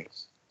forward, really.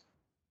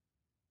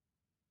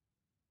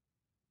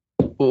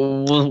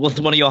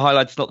 Was one of your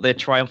highlights not the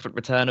triumphant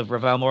return of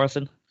Ravel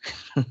Morrison?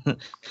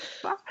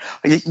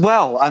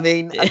 Well, I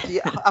mean,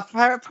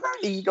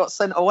 apparently he got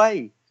sent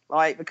away,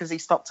 because he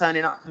stopped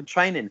turning up for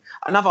training.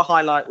 Another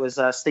highlight was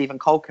Stephen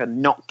Kolka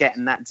not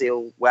getting that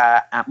deal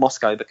at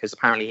Moscow, because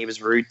apparently he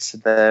was rude to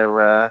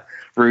the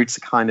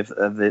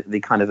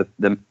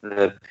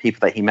people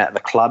that he met at the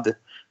club,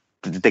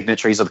 the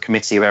dignitaries of the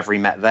committee, whoever he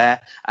met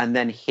there, and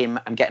then him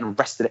getting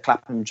arrested at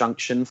Clapham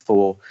Junction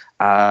for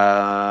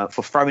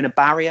throwing a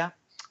barrier.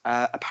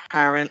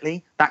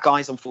 Apparently, that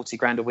guy's on 40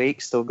 grand a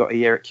week, still got a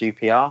year at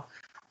QPR.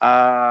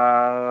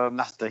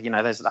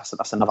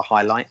 That's another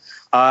highlight.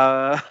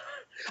 I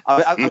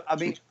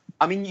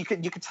mean, you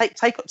could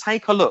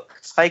take a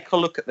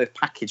look at the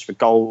package for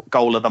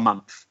goal of the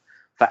month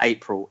for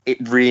April.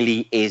 It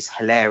really is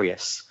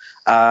hilarious.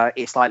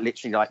 It's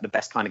literally the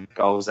best kind of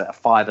goals at a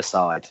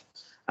 5-a-side,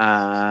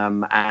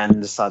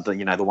 and so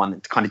the one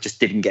that kind of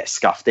just didn't get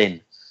scuffed in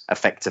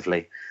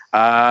effectively.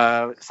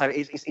 So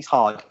it's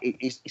hard.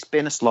 It's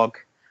been a slog,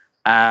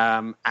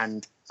 and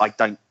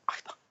I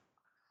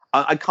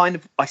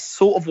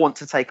sort of want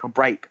to take a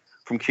break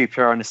from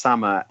QPR in the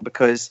summer,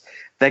 because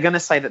they're going to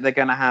say that they're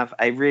going to have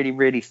a really,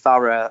 really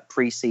thorough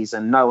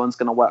pre-season. No one's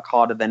going to work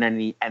harder than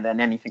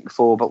anything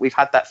before, but we've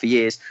had that for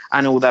years,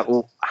 and all that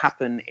will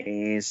happen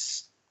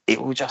is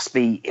it will just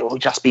be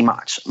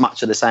much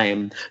of the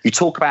same. You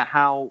talk about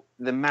how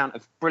the amount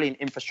of brilliant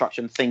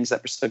infrastructure and things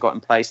that Bristol got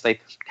in place they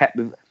kept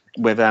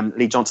with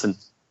Lee Johnson,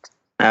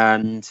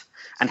 and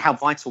how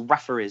vital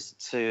Rafa is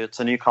to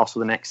Newcastle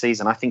the next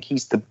season. I think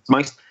he's the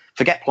most,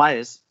 forget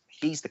players,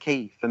 he's the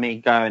key for me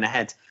going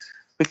ahead.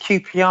 With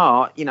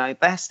QPR,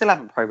 they still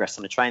haven't progressed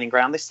on the training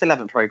ground. They still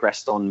haven't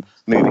progressed on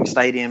moving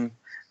stadium.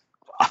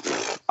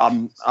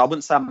 I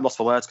wouldn't say I'm lost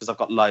for words, because I've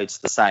got loads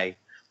to say.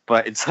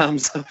 But in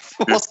terms of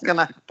what's going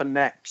to happen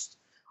next,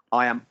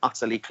 I am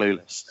utterly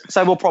clueless.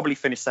 So we'll probably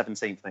finish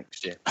 17th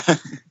next year.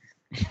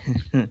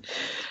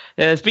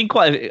 Yeah, there's been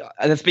quite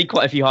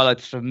a few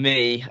highlights for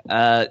me.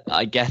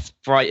 I guess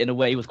Brighton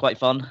away was quite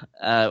fun.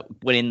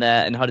 Winning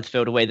there, and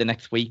Huddersfield away the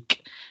next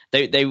week.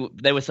 They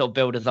were sort of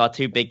billed as our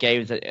 2 big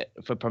games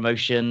for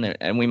promotion,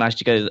 and we managed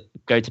to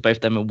go to both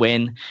of them and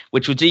win,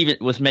 which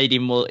was made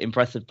even more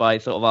impressive by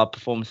sort of our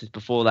performances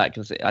before that,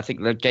 because I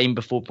think the game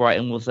before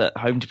Brighton was at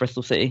home to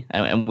Bristol City,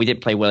 and we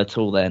didn't play well at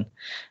all then,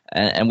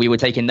 and we were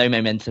taking no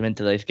momentum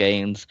into those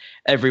games.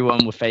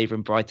 Everyone were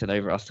favouring Brighton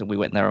over us, and we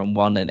went there and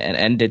won and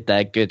ended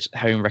their good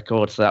home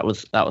record. So that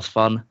was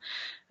fun.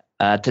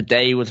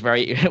 Today was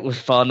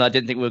fun. I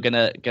didn't think we were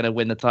gonna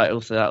win the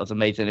title, so that was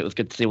amazing. It was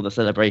good to see all the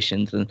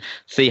celebrations and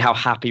see how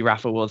happy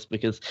Rafa was,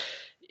 because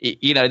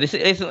this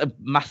isn't a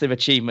massive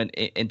achievement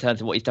in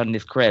terms of what he's done in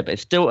his career, but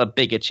it's still a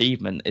big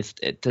achievement. It's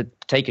to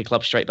take a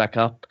club straight back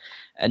up,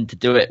 and to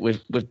do it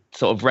with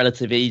sort of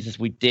relative ease as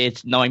we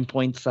did. 9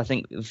 points, I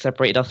think,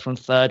 separated us from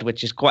third,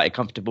 which is quite a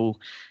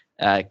comfortable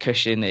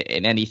cushion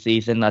in any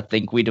season. I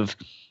think we'd have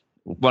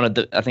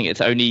I think it's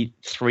only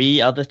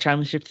 3 other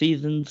championship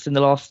seasons in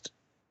the last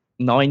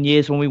 9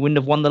 years when we wouldn't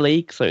have won the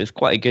league, so it was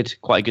quite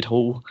a good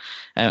haul,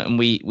 and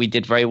we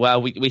did very well.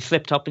 We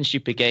slipped up in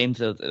stupid games.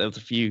 There was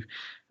a few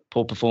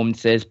poor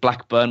performances.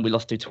 Blackburn we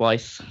lost to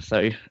twice,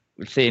 so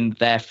we're seeing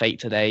their fate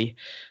today.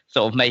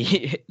 Sort of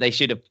they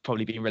should have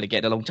probably been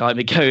relegated a long time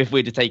ago if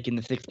we'd have taken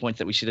the 6 points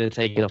that we should have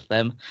taken off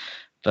them.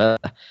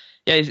 But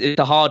Yeah, it's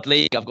a hard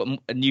league. I've got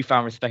a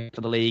newfound respect for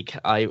the league.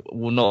 I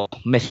will not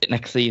miss it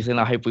next season.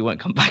 I hope we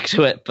won't come back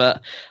to it,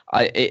 but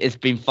it's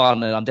been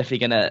fun, and I'm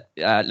definitely going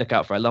to look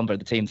out for a number of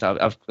the teams.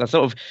 I've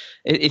sort of,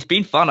 it's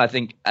been fun. I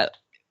think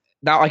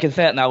now I can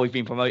say it. Now we've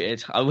been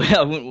promoted. I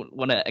wouldn't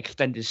want to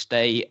extend his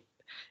stay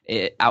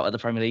out of the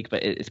Premier League,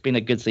 but it's been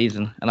a good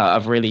season, and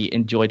I've really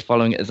enjoyed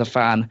following it as a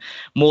fan,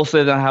 more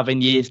so than I have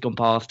in years gone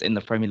past in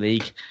the Premier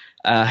League.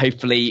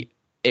 Hopefully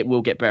it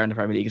will get better in the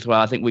Premier League as well.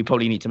 I think we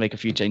probably need to make a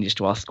few changes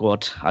to our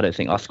squad. I don't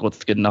think our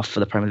squad's good enough for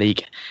the Premier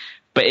League,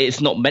 but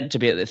it's not meant to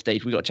be at this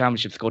stage. We've got a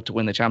Championship squad to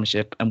win the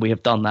Championship, and we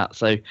have done that.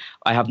 So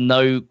I have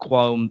no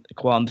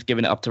qualms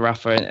giving it up to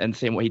Rafa and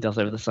seeing what he does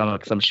over the summer,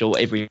 because I'm sure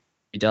every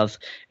he does,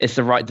 it's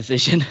the right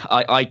decision.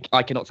 I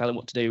cannot tell him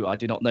what to do. I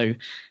do not know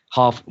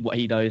half what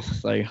he knows.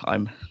 So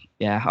I'm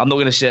not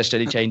going to suggest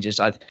any changes.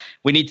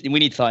 We need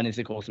signings,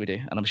 of course we do,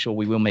 and I'm sure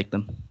we will make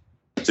them.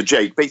 So,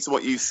 Jake, based on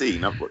what you've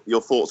seen,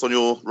 your thoughts on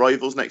your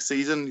rivals next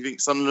season? You think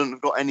Sunderland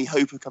have got any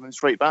hope of coming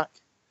straight back?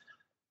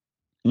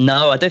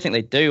 No, I don't think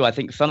they do. I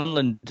think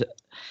Sunderland,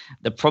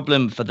 the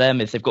problem for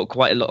them is they've got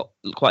quite a lot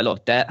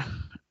of debt.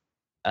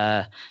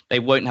 They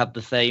won't have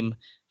the same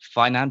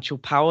financial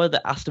power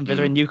that Aston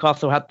Villa and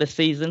Newcastle had this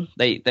season.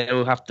 They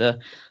will have to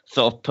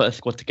sort of put a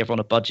squad together on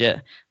a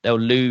budget. They'll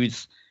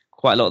lose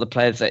quite a lot of the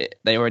players that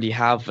they already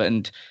have,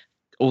 and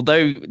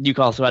although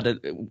Newcastle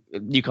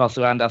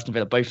and Aston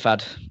Villa both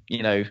had,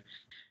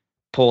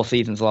 poor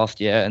seasons last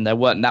year, and there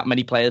weren't that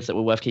many players that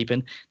were worth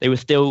keeping, they were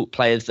still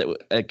players that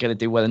are going to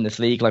do well in this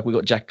league. Like we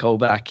got Jack Cole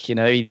back, he's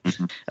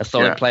a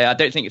solid player. I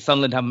don't think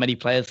Sunderland have many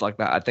players like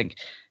that. I think,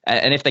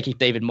 and if they keep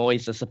David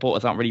Moyes, the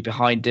supporters aren't really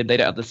behind him. They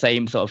don't have the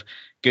same sort of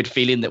good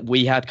feeling that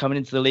we had coming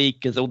into the league,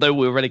 because although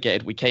we were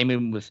relegated, we came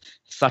in with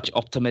such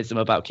optimism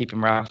about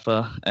keeping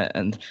Rafa,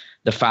 and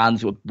the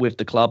fans were with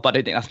the club. But I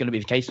don't think that's going to be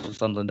the case for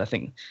Sunderland. I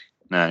think.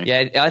 No.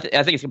 Yeah, I think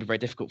it's going to be very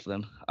difficult for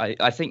them.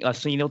 I think I've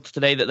seen odds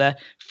today that they're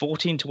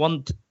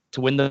 14-1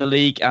 to win the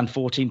league and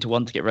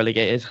 14-1 to get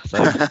relegated.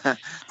 So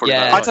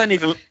yeah, I don't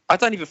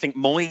even think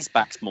Moyes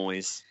backs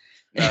Moyes.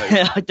 No.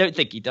 I don't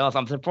think he does.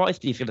 I'm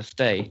surprised he's going to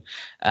stay.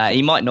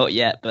 He might not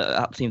yet, but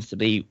that seems to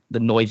be the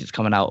noise that's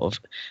coming out of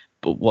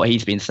what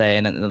he's been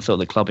saying and sort of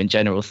the club in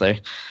general. So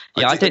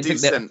yeah, I don't think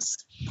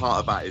sense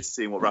part of that is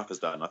seeing what Rafa's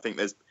done. I think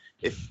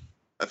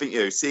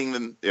seeing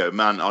them,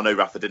 man, I know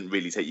Rafa didn't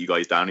really take you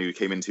guys down. He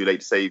came in too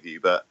late to save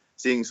you, but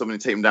seeing someone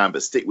take him down,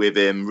 but stick with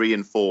him,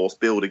 reinforce,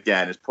 build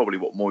again, is probably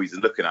what Moyes is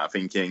looking at,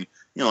 thinking,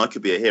 I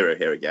could be a hero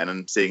here again,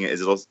 and seeing it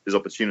as his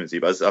opportunity.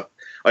 But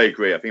I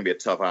agree. I think it'd be a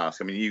tough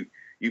ask. I mean,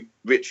 you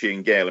Richie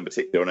and Gale in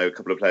particular, I know a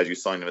couple of players you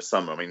signed in the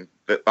summer. I mean,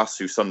 that's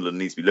who Sunderland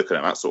needs to be looking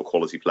at, that sort of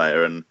quality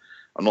player, and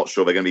I'm not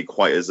sure they're going to be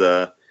quite as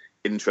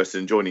interested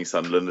in joining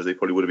Sunderland as they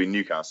probably would have been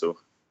Newcastle.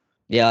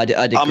 Yeah,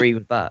 I'd agree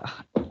with that.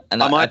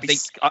 And I think.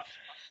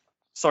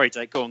 Sorry,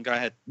 Jake, go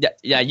ahead.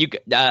 Yeah.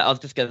 I was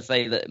just going to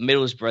say that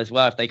Middlesbrough as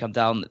well, if they come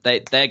down, they're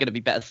going to be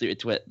better suited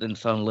to it than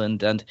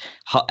Sunderland. And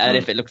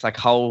if it looks like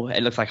Hull,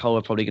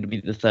 are probably going to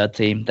be the third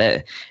team.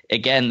 They've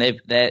been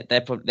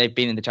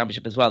in the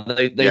Championship as well.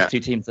 Those two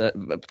teams they're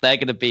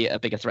going to be a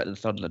bigger threat than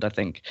Sunderland, I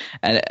think.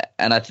 And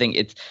I think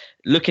it's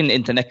looking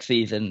into next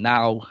season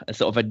now, as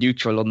sort of a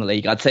neutral on the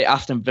league. I'd say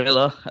Aston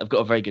Villa have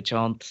got a very good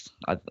chance.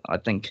 I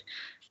think.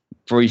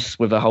 Bruce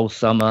with a whole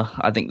summer,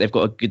 I think they've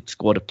got a good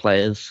squad of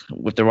players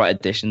with the right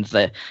additions.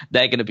 They're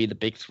going to be the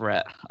big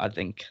threat, I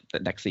think, the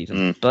next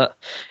season. But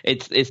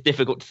it's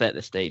difficult to say at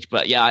this stage.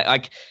 But yeah,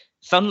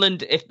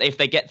 Sunderland, if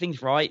they get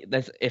things right,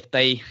 if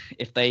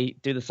they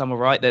do the summer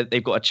right,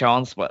 they've got a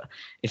chance. But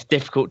it's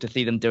difficult to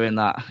see them doing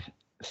that,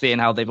 seeing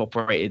how they've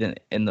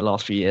operated in the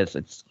last few years.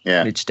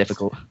 It's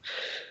difficult.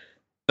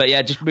 But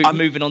yeah, just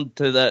moving on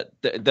to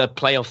the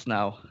playoffs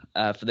now.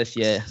 For this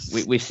year,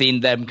 we've seen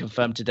them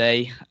confirmed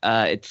today.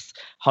 It's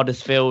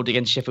Huddersfield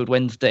against Sheffield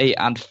Wednesday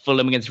and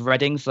Fulham against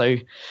Reading. So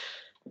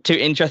 2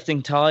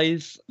 interesting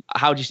ties.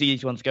 How do you see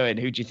these ones going?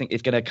 Who do you think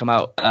is going to come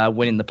out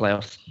winning the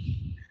playoffs?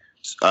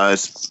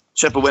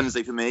 Sheffield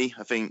Wednesday for me.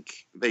 I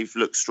think they've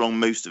looked strong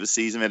most of the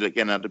season. They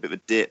again had a bit of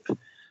a dip.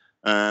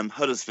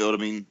 Huddersfield, I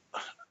mean,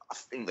 I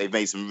think they've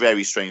made some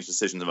very strange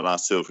decisions in the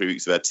last 2 or 3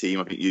 weeks of their team.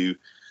 I think you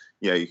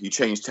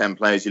change 10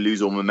 players, you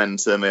lose all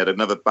momentum. They had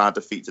another bad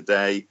defeat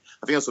today.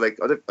 I think also I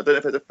don't know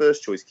if it's a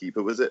first choice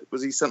keeper. Was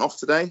he sent off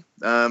today?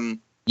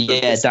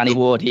 Danny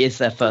Ward. He is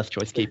their first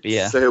choice keeper.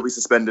 Yeah. So he'll be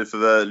suspended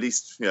for at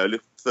least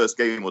first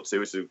game or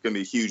two, which is going to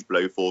be a huge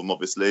blow for them,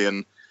 obviously.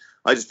 And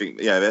I just think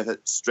they had a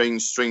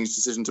strange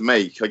decision to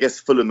make. I guess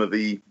Fulham are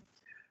the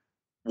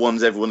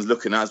ones everyone's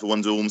looking at, as the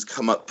ones who almost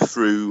come up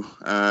through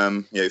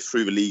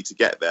through the league to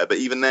get there. But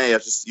even they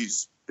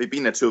they've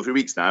been there 2 or 3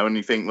 weeks now, and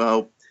you think,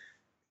 well,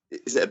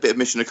 is it a bit of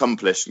mission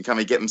accomplished, and can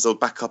they get themselves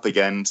back up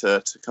again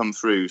to come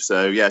through?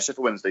 So yeah,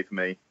 Sheffield Wednesday for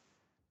me.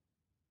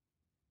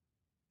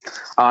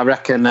 I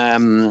reckon.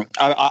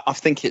 I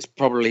think it's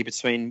probably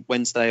between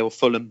Wednesday or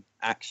Fulham,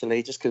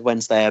 actually, just because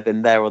Wednesday have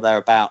been there or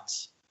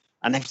thereabouts,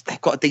 and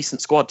they've got a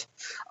decent squad.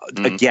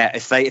 Yeah,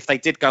 if they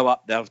did go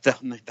up, they'll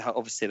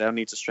obviously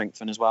need to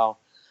strengthen as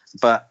well.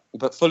 But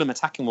Fulham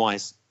attacking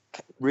wise,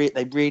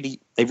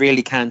 they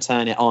really can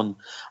turn it on.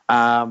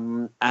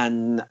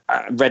 And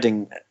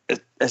Reading,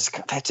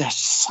 they're just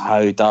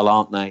so dull,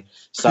 aren't they?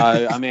 So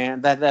I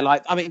mean, they're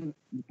like, I mean,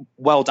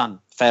 well done,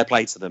 fair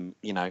play to them,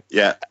 you know.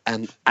 Yeah.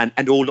 And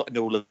all of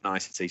the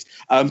niceties.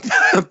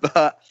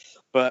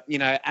 But you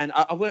know, and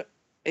I would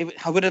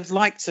have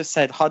liked to have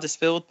said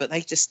Huddersfield, but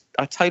I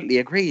totally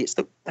agree. It's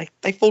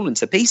they've fallen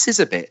to pieces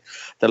a bit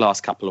the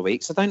last couple of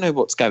weeks. I don't know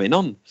what's going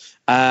on.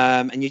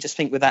 And you just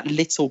think with that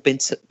little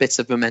bit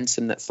of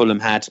momentum that Fulham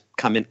had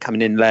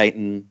coming in late,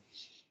 and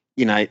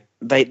you know,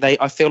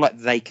 I feel like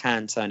they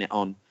can turn it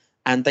on,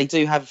 and they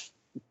do have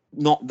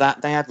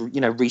they have,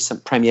 you know,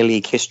 recent Premier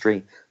League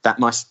history that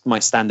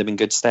might stand them in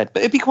good stead.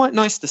 But it'd be quite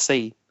nice to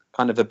see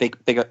kind of a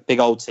big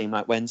old team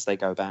like Wednesday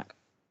go back.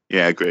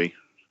 Yeah, I agree.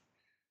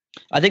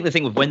 I think the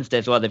thing with Wednesday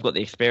as well, they've got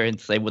the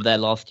experience. They were there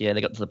last year.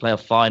 They got to the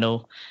playoff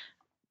final.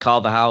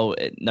 Carvajal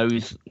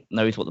knows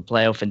what the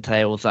playoff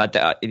entails.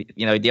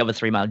 You know, the other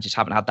three managers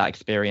haven't had that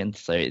experience,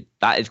 so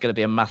that is going to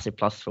be a massive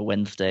plus for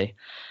Wednesday.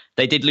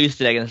 They did lose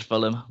today against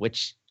Fulham,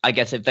 which I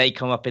guess if they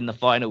come up in the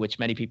final, which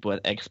many people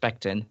are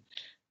expecting,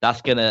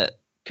 that's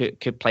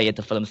could play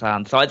into Fulham's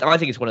hands. So I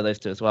think it's one of those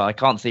two as well. I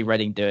can't see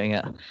Reading doing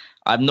it.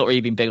 I've not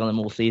really been big on them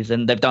all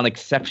season. They've done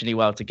exceptionally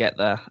well to get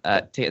there,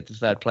 to get to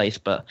third place.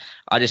 But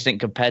I just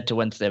think compared to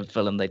Wednesday and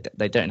Fulham,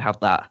 they don't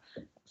have that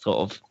sort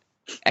of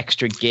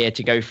extra gear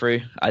to go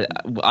through.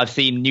 I've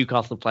seen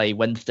Newcastle play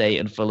Wednesday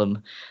and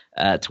Fulham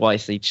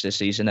twice each this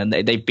season, and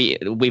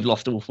we've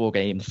lost all 4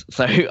 games.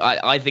 So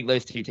I think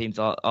those two teams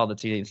are the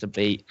two teams to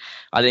beat.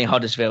 I think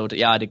Huddersfield,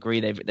 yeah, I'd agree,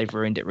 they've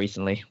ruined it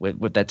recently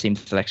with their team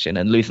selection,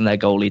 and losing their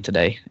goalie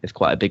today is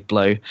quite a big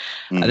blow.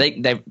 I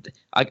think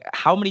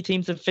how many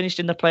teams have finished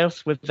in the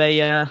playoffs with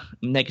a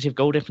negative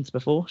goal difference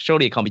before?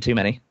 Surely it can't be too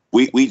many.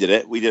 We did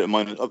it. We did it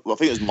minus. I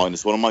think it was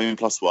 -1. I might have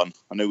been +1.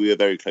 I know we were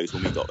very close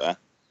when we got there.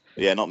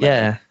 But yeah, not many.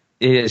 Yeah.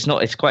 It's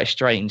not. It's quite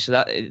strange. So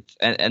that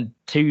and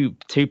two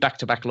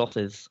back-to-back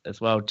losses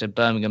as well to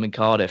Birmingham and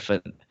Cardiff,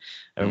 and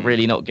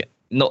really not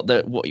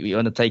what you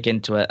want to take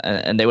into it.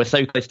 And they were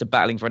so close to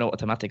battling for an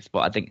automatic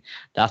spot. I think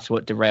that's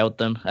what derailed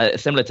them.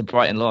 Similar to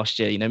Brighton last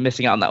year, you know,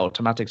 missing out on that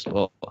automatic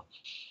spot.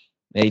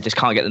 They just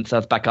can't get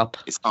themselves back up.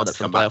 It's hard to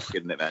come back,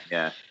 isn't it, man?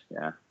 Yeah.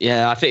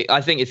 Yeah, I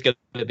think it's going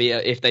to be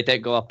if they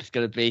don't go up,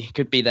 could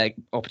be their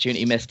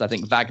opportunity missed. I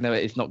think Wagner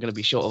is not going to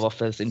be short of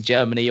offers in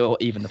Germany or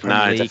even the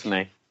Premier League. No,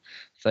 definitely.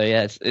 So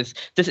yeah, it's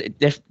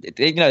just,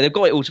 you know, they've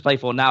got it all to play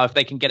for now. If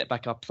they can get it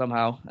back up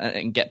somehow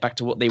and get back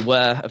to what they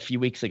were a few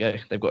weeks ago,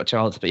 they've got a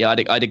chance. But yeah,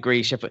 I'd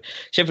agree.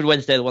 Sheffield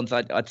Wednesday are the ones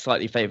I'd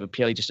slightly favour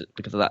purely just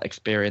because of that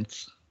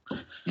experience.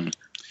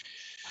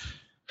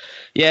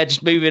 Yeah,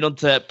 just moving on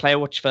to player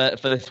watch for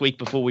this week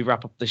before we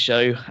wrap up the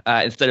show.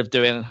 Instead of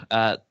doing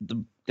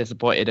the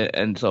disappointed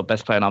and sort of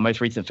best player in our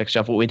most recent fixture,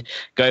 I thought we'd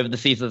go over the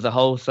season as a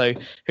whole. So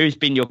who's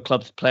been your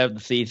club's player of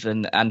the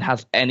season, and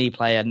has any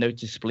player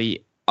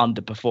noticeably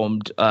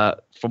underperformed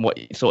from what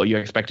sort of you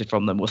expected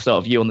from them? We'll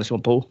start with you on this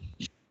one, Paul.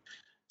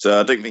 So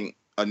I don't think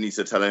I need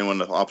to tell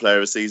anyone our player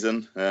of the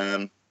season.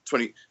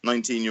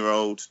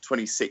 19-year-old,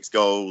 26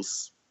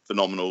 goals,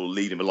 phenomenal,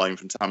 leading the line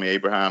from Tammy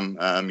Abraham.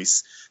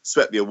 He's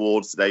swept the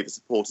awards today for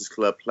Supporters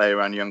Club Player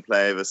and Young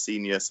Player, the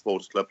Senior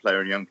Supporters Club Player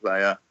and Young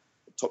Player,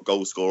 top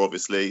goal scorer,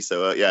 obviously.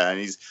 So yeah, and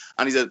he's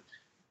a.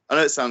 I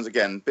know it sounds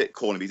again a bit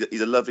corny, but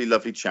he's a lovely,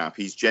 lovely chap.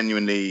 He's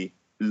genuinely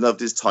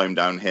loved his time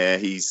down here.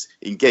 He's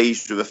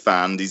engaged with the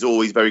fans. He's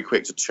always very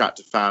quick to chat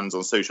to fans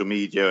on social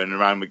media and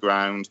around the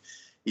ground.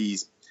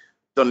 He's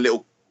done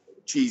little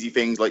cheesy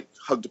things like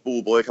hugged a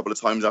ball boy a couple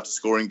of times after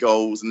scoring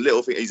goals and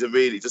little things.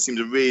 Just seems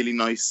a really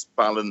nice,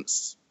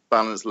 balanced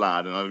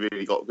lad. And I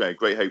really got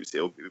great hopes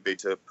he'll be able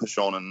to push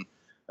on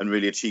and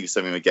really achieve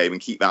something in the game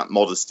and keep that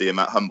modesty and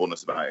that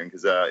humbleness about him,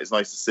 because it's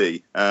nice to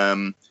see.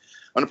 And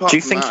apart do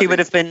you from think that, he would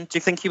have been? Do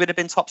you think he would have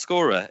been top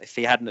scorer if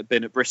he hadn't have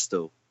been at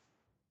Bristol?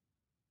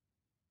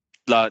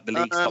 Like the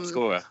league's top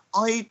scorer?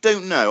 I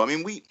don't know. I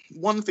mean,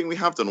 one thing we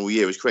have done all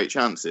year is create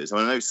chances. I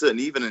mean, I know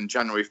certainly even in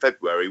January,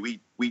 February,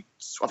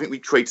 I think we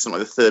created something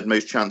like the third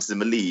most chances in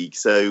the league.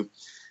 So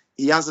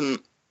he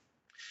hasn't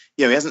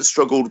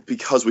struggled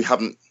because we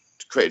haven't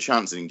created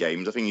chances in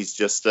games. I think he's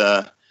just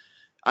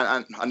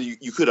and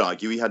you could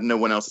argue he had no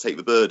one else to take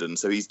the burden,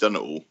 so he's done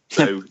it all.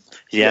 So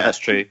yeah, that's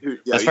true.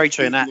 That's very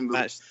true.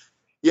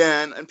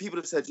 Yeah, and people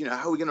have said,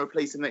 how are we going to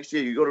replace him next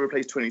year? You've got to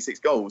replace 26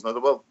 goals. And I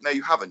thought, well, no,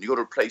 you haven't. You've got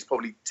to replace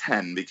probably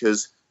 10,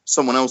 because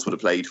someone else would have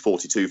played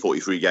 42,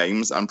 43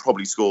 games and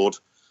probably scored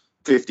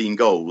 15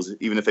 goals,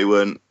 even if they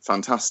weren't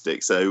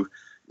fantastic. So,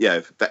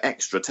 yeah, the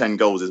extra 10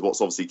 goals is what's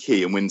obviously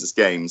key and wins us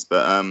games.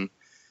 But in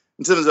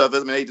terms of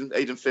others, I mean,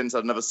 Aidan Flynn's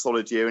had another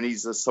solid year, and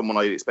he's someone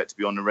I expect to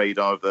be on the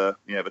radar of the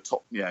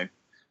top, the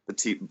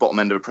bottom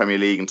end of a Premier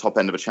League and top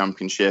end of a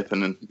Championship,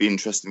 and it'd be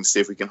interesting to see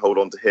if we can hold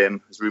on to him.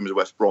 There's rumours of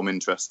West Brom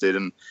interested,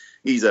 and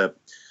he's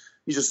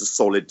just a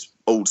solid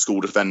old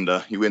school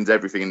defender. He wins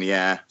everything in the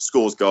air,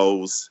 scores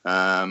goals,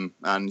 and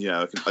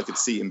I could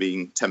see him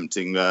being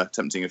tempting a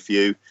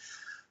few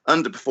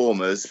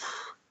underperformers.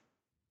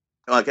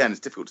 Again,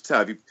 it's difficult to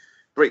tell.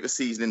 break the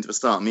season into the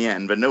start and the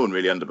end, then no one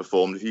really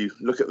underperformed. If you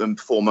look at them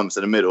 4 months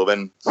in the middle,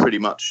 then pretty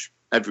much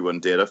everyone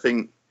did. I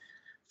think,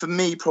 for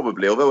me,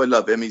 probably, although I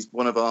love him, he's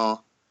one of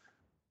our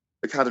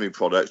academy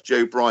products.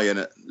 Joe Bryan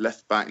at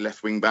left back,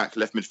 left wing back,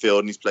 left midfield,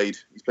 and he's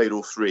played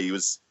all three.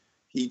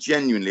 He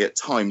genuinely at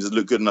times has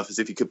looked good enough as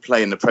if he could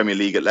play in the Premier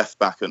League at left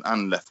back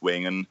and left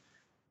wing, and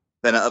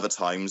then at other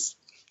times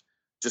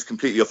just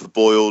completely off the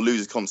boil,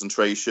 loses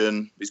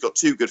concentration. He's got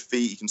 2 good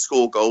feet. He can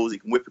score goals. He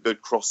can whip a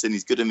good cross in.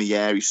 He's good in the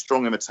air. He's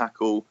strong in the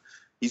tackle.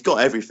 He's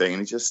got everything,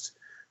 and he just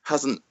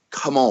hasn't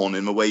come on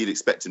in the way you'd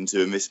expect him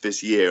to in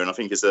this year. And I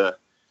think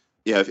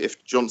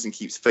if Johnson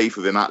keeps faith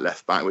with him at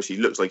left back, which he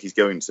looks like he's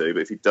going to,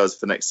 but if he does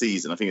for next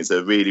season, I think it's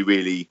a really,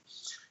 really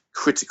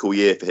critical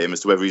year for him as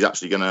to whether he's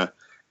actually going to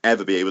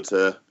ever be able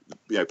to,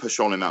 push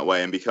on in that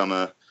way and become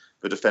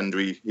the defender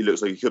he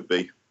looks like he could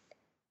be.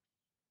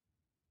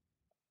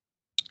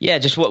 Yeah,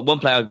 just one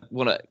player I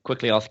want to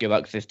quickly ask you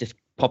about, because it's just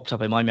popped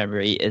up in my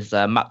memory, is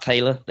Matt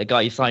Taylor, the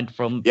guy you signed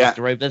from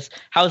Bristol Rovers.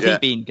 How's he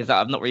been? Because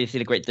I've not really seen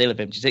a great deal of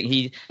him. Do you think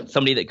he's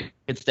somebody that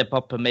could step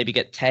up and maybe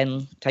get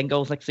 10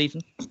 goals next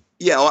season?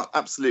 Yeah,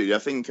 absolutely. I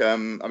think,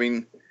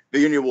 the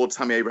only award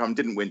Tammy Abraham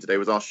didn't win today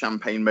was our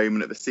champagne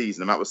moment of the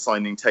season, and that was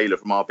signing Taylor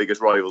from our biggest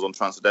rivals on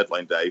transfer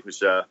deadline day,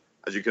 which,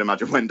 as you can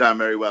imagine, went down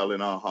very well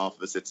in our half of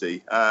the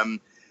city.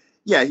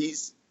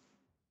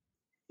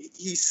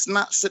 He's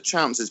snatched at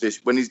chances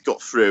when he's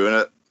got through,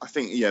 and I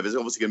think there's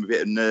obviously going to be a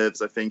bit of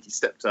nerves. I think he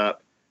stepped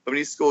up, but when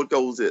he's scored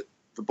goals at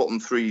the bottom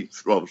three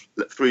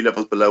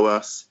levels below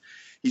us,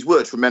 he's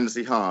worked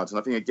tremendously hard. And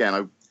I think again,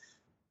 I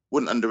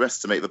wouldn't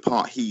underestimate the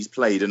part he's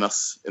played in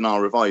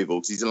our revival,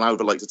 because he's allowed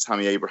the likes of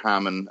Tammy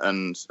Abraham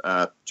and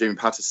Jamie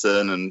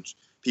Patterson and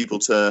people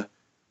to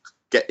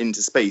get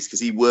into space,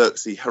 because he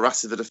works, he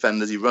harasses the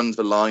defenders, he runs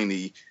the line,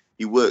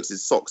 he works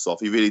his socks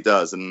off. He really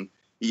does, and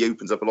he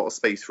opens up a lot of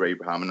space for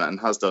Abraham and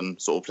has done,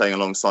 sort of playing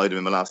alongside him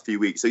in the last few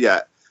weeks. So,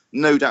 yeah,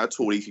 no doubt at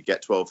all he could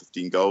get 12,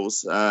 15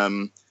 goals.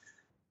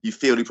 You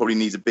feel he probably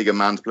needs a bigger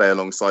man to play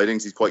alongside him,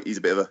 because he's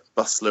a bit of a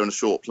bustler and a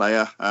short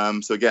player.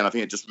 So, again, I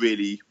think it just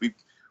really... We've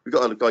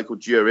got a guy called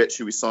Juric,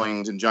 who we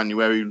signed in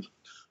January, who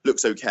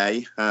looks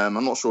okay.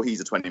 I'm not sure he's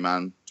a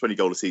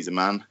 20-goal-a-season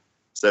man.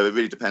 So it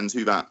really depends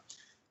who that,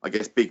 I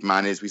guess, big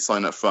man is we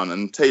sign up front.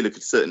 And Taylor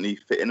could certainly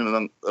fit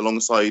in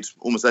alongside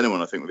almost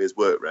anyone, I think, with his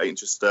work rate.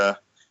 Just...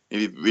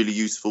 maybe a really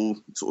useful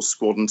sort of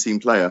squad and team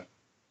player.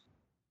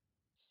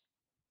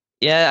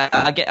 Yeah,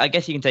 I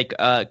guess you can take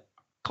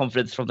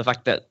confidence from the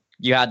fact that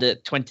you had a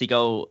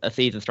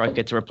 20-goal-a-season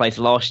striker to replace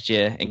last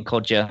year in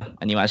Kodja,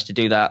 and you managed to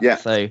do that. Yeah.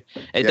 So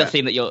it does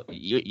seem that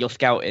your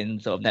scouting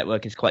sort of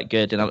network is quite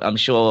good, and I'm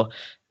sure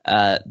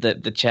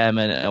the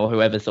chairman or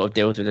whoever sort of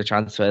deals with the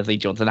transfers, Lee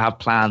Johnson, have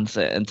plans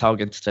and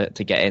targets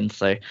to get in.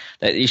 So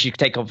you should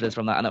take confidence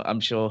from that, and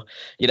I'm sure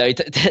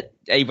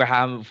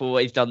Abraham, for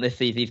what he's done this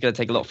season, he's going to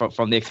take a lot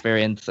from the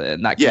experience,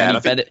 and that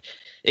can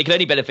it can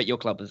only benefit your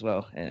club as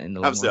well. In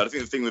the long absolutely, run. I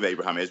think the thing with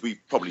Abraham is we've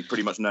probably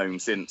pretty much known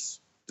since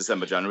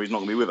December, January he's not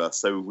going to be with us,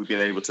 so we've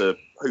been able to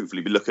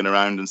hopefully be looking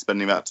around and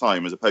spending that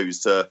time, as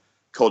opposed to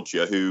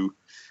Kodja, who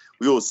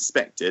we always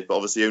suspected, but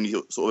obviously only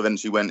sort of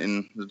eventually went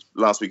in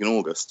last week in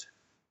August.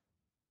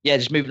 Yeah,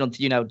 just moving on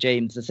to you now,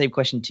 James. The same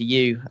question to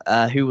you.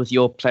 Who was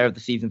your player of the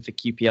season for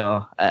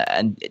QPR?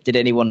 And did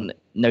anyone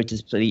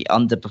noticeably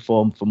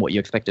underperform from what you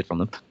expected from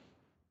them?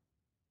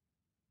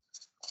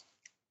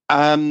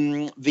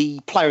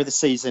 The player of the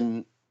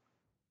season,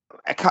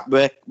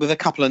 with a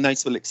couple of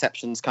notable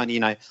exceptions,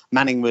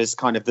 Manning was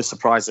kind of the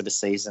surprise of the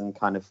season,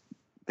 kind of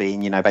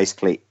being,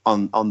 basically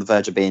on the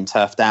verge of being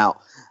turfed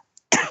out.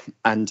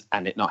 And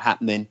it not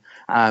happening,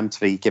 to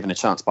be given a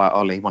chance by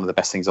Ollie, one of the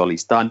best things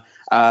Ollie's done.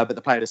 But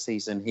the player of the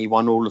season, he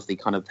won all of the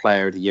kind of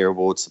player of the year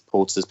awards,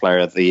 supporters player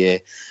of the year,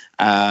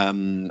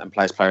 and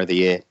players player of the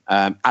year.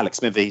 Alex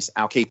Smithies,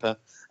 our keeper.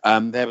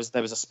 There was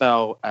a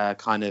spell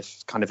kind of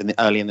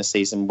early in the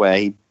season where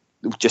he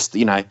just,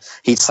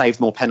 he'd saved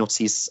more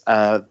penalties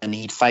than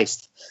he'd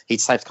faced.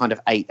 He'd saved kind of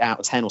 8 out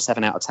of 10 or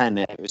 7 out of 10.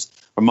 It was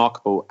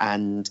remarkable.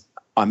 And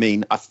I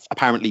mean,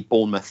 apparently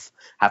Bournemouth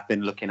have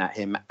been looking at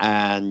him,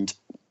 and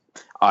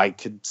I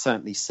could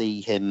certainly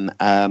see him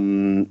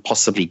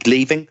possibly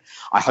leaving.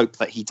 I hope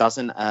that he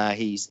doesn't.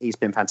 He's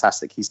been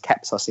fantastic. He's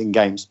kept us in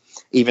games,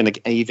 even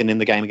in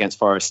the game against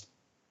Forest.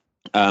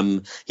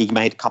 He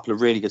made a couple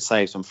of really good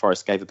saves when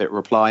Forest gave a bit of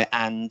reply.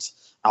 And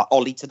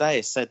Ollie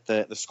today said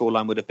that the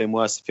scoreline would have been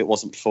worse if it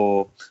wasn't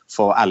for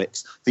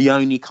Alex. The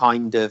only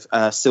kind of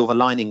silver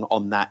lining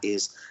on that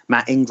is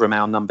Matt Ingram,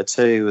 our number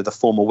 2, the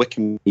former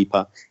Wickham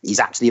keeper. He's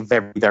actually a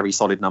very, very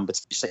solid number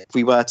 2. So if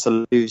we were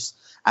to lose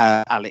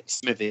Alex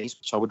Smithies,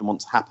 which I wouldn't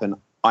want to happen,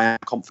 I am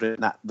confident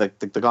that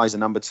the guys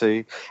at number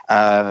 2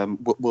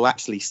 will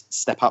actually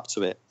step up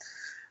to it.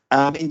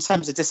 In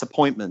terms of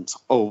disappointment,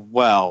 I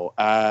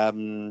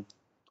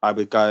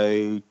would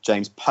go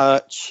James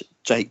Perch,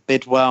 Jake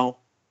Bidwell,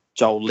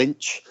 Joel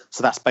Lynch.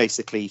 So that's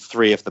basically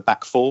 3 of the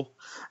back 4,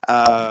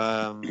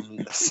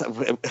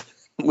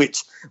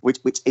 which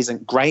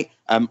isn't great.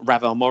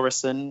 Ravel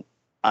Morrison,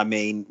 I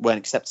mean, weren't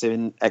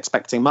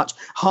expecting much.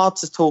 Hard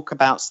to talk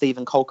about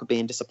Stephen Colker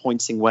being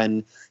disappointing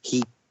when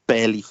he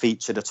barely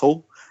featured at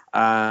all.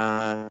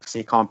 So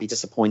you can't be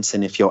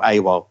disappointing if you're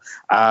AWOL.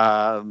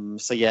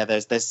 So yeah,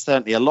 there's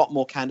certainly a lot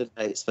more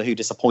candidates for who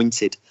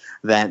disappointed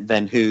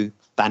than who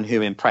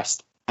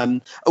impressed.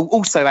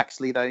 Also,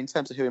 actually, though, in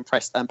terms of who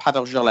impressed,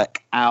 Paweł Jolek,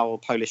 our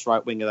Polish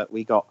right winger that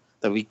we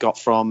got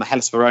from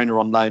Hellas Verona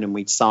on loan and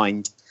we'd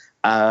signed,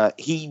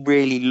 he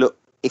really looked.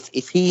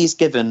 If he is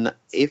given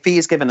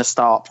a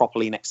start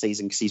properly next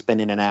season, because he's been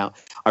in and out,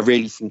 I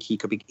really think he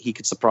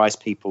could surprise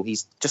people.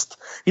 He's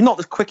not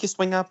the quickest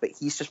winger, but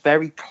he's just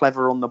very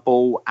clever on the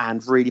ball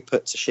and really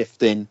puts a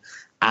shift in,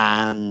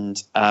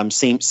 and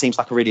seems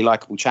like a really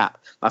likable chap.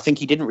 I think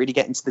he didn't really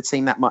get into the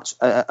team that much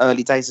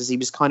early days, as he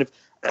was kind of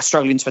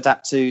struggling to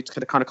adapt to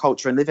the kind of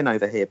culture and living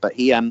over here. But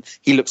he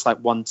looks like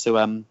one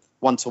to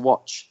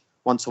watch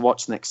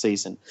next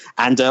season.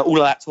 And all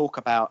of that talk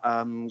about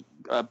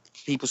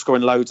people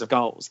scoring loads of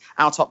goals.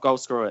 Our top goal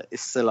scorer is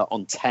Silla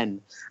on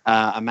 10,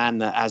 a man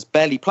that has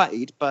barely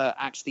played, but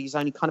actually he's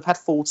only kind of had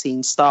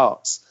 14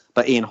 starts.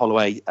 But Ian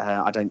Holloway,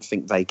 I don't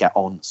think they get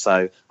on,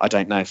 so I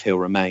don't know if he'll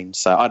remain.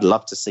 So I'd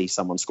love to see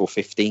someone score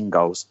 15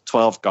 goals,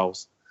 12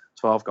 goals.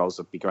 12 goals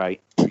would be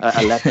great.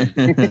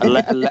 11.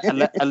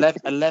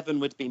 11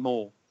 would be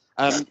more.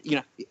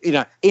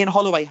 Ian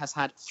Holloway has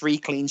had 3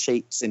 clean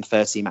sheets in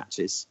 30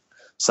 matches.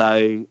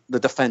 So the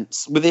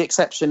defence, with the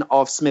exception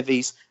of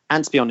Smithies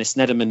and, to be honest,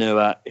 Neda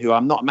Manua, who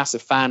I'm not a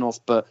massive fan of,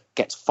 but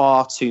gets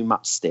far too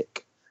much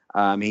stick.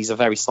 He's a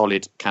very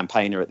solid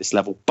campaigner at this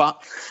level.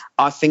 But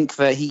I think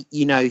that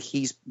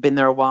he's been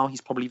there a while.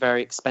 He's probably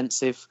very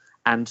expensive,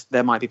 and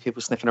there might be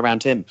people sniffing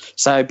around him.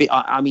 So,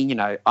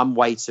 I'm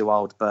way too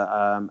old,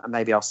 but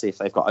maybe I'll see if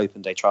they've got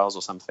open day trials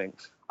or something.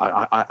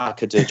 I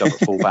could do a job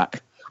at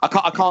fullback.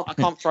 I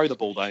can't throw the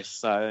ball though,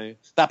 so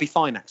that'd be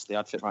fine. Actually,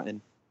 I'd fit right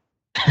in.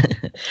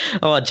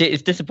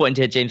 It's disappointing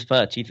to hear James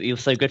Perch. He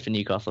was so good for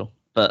Newcastle,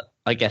 but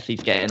I guess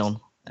he's getting on.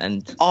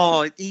 And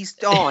he's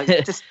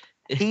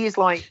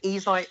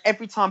like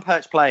every time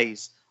Perch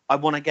plays, I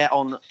want to get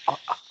on.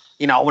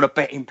 I want to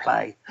bet him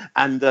play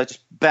and just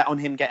bet on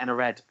him getting a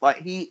red.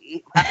 Like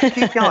he at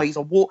QPR,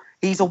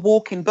 he's a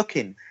walking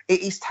booking.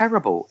 It is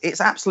terrible.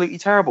 It's absolutely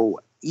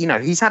terrible.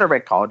 He's had a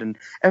red card, and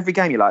every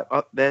game you're like,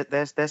 oh,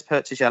 there's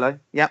Perch's yellow.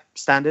 Yep,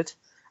 standard.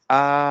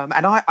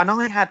 And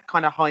I had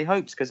kind of high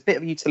hopes because a bit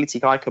of a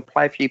utility guy, could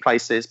play a few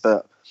places,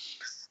 but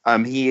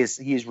he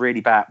is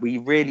really bad. We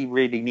really,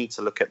 really need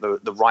to look at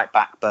the right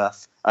back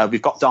berth.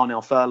 We've got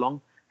Darnell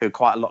Furlong, who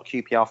quite a lot of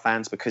QPR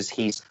fans, because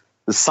he's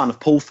the son of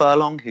Paul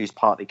Furlong, who's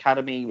part of the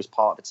academy, was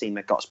part of the team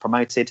that got us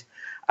promoted.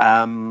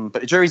 But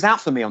the jury's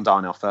out for me on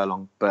Darnell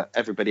Furlong, but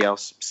everybody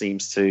else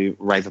seems to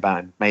rave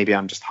about him. Maybe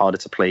I'm just harder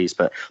to please,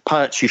 but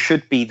Perch, who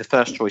should be the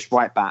first choice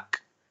right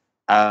back,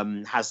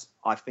 has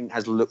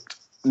looked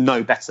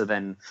no better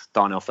than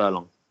Darnell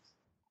Furlong.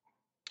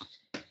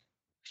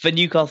 For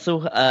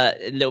Newcastle,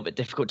 a little bit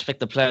difficult to pick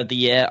the player of the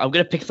year. I'm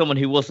going to pick someone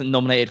who wasn't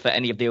nominated for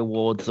any of the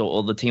awards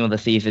or the team of the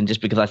season,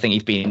 just because I think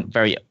he's been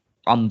very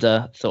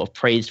under sort of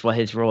praised for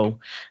his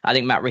role. I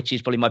think Matt Ritchie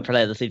is probably my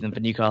player of the season for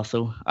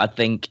Newcastle. I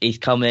think he's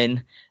come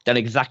in, done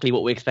exactly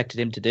what we expected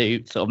him to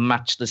do, sort of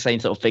matched the same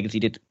sort of figures he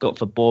got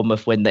for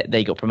Bournemouth when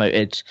they got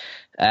promoted.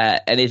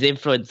 And his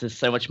influence is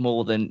so much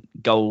more than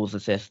goals,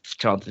 assists,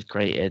 chances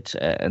created,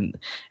 and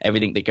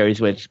everything that goes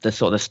with the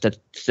sort of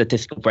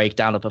statistical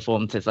breakdown of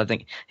performances. I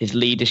think his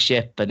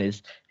leadership and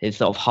his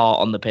sort of heart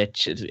on the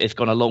pitch, it's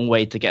gone a long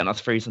way to getting us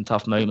through some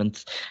tough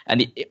moments.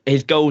 And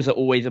his goals are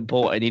always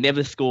important. He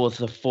never scores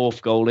the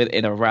fourth goal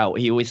in a rout.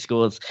 He always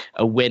scores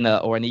a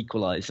winner or an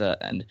equaliser,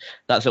 and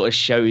that sort of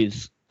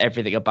shows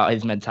everything about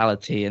his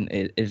mentality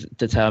and his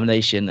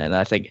determination. And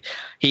I think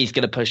he's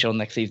going to push on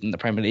next season in the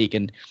Premier League.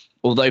 And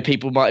although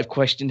people might have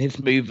questioned his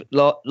move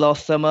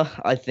last summer,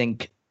 I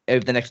think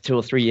over the next 2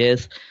 or 3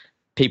 years,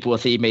 people will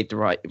see he made the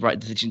right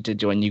decision to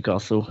join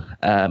Newcastle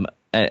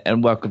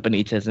and work with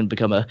Benitez and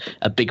become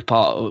a big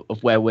part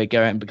of where we're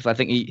going, because I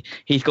think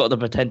he's got the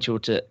potential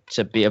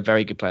to be a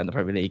very good player in the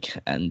Premier League.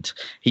 And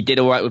he did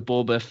all right with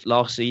Bournemouth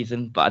last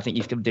season, but I think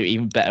he's going to do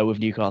even better with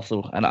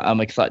Newcastle, and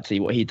I'm excited to see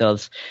what he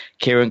does.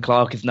 Kieran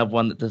Clark is another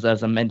one that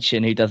deserves a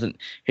mention, who doesn't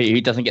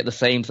get the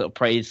same sort of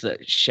praise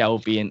that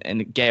Shelby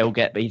and Gale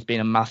get, but he's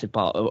been a massive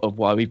part of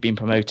why we've been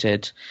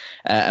promoted.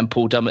 And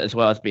Paul Dummett as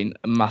well has been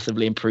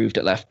massively improved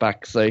at left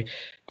back. So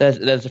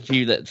there's a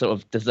few that sort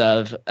of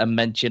deserve a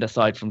mention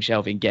aside from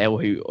Shelby and Gale,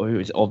 who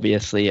is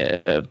obviously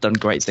have done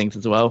great things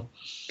as well.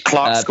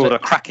 Clark scored a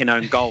cracking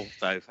own goal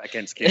though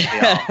against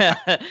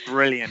QPR.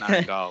 Brilliant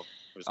own goal.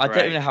 I don't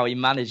even know how he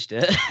managed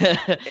it.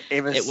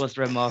 It was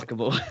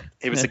remarkable.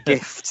 It was a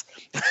gift.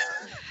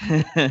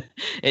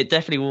 It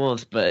definitely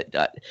was,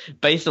 but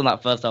based on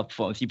that first half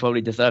performance, you probably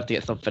deserve to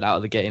get something out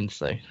of the game.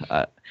 So,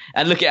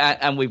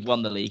 and we've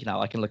won the league now.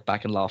 I can look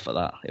back and laugh at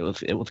that. It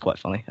was quite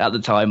funny at the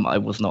time. I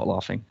was not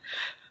laughing.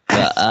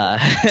 But,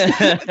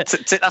 that's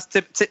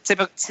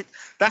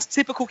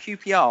typical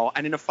QPR,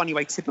 and in a funny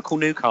way, typical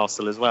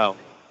Newcastle as well.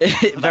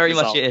 Very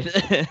much is.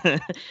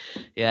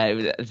 Yeah,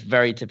 it's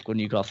very typical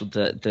Newcastle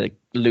to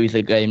lose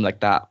a game like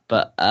that.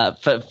 But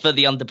for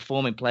the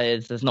underperforming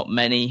players, there's not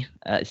many.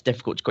 It's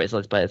difficult to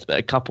criticise players, but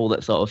a couple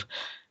that sort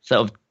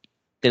of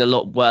did a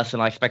lot worse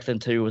than I expected them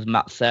to was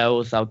Matt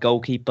Sells, our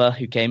goalkeeper,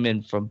 who came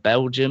in from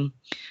Belgium.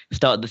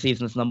 Started the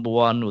season as number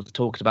one, was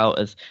talked about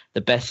as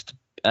the best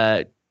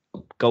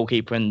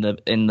goalkeeper in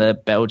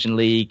the Belgian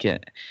league.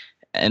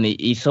 And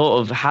he sort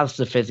of has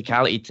the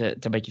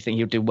physicality to make you think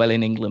he'll do well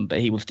in England,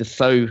 but he was just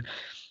so,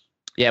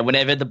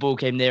 whenever the ball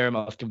came near him,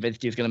 I was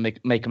convinced he was going to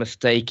make a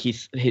mistake.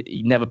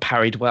 He never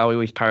parried well. He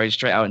always parried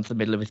straight out into the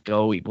middle of his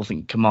goal. He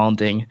wasn't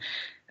commanding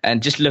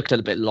and just looked a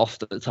little bit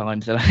lost at the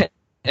times.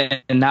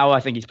 And now I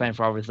think he's playing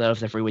for our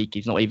reserves every week.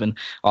 He's not even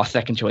our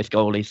second choice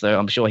goalie, so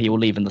I'm sure he will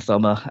leave in the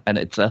summer. And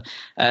it's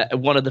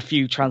one of the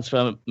few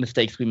transfer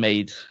mistakes we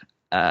made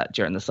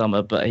during the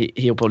summer, but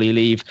he'll probably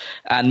leave.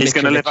 And he's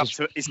going to live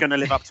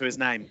up to his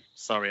name.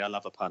 Sorry, I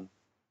love a pun.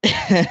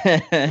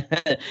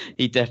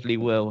 He definitely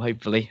will.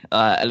 Hopefully,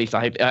 at least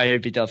I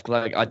hope he does,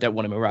 because I don't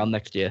want him around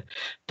next year.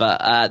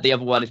 But the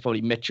other one is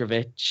probably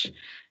Mitrovic.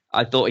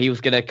 I thought he was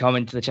going to come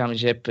into the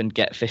Championship and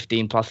get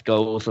 15 plus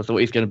goals. I thought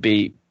he was going to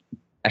be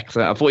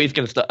excellent. I thought he was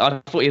going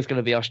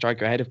to be our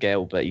striker ahead of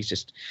Gale, but he's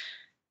just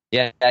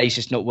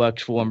not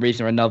worked for one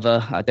reason or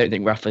another. I don't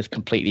think Rafa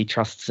completely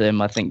trusts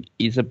him. I think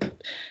he's a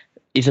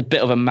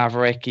bit of a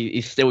maverick.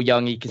 He's still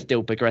young. He can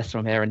still progress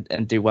from here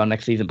and do well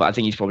next season. But I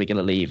think he's probably going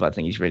to leave. I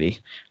think he's really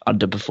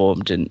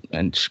underperformed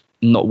and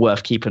not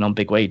worth keeping on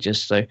big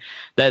wages. So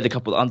they're the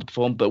couple that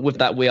underperformed. But with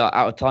that, we are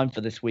out of time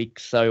for this week.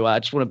 So I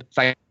just want to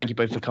thank you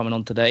both for coming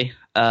on today.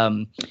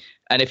 And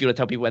if you want to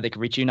tell people where they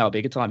can reach you, now would be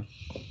a good time.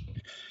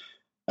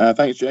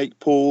 Thanks, Jake.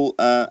 Paul,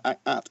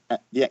 at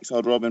the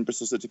Exiled Robin,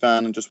 Bristol City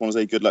fan, and just want to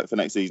say good luck for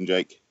next season,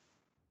 Jake.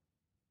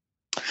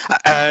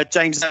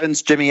 James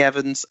Evans, Jimmy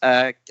Evans,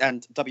 and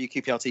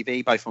WQPR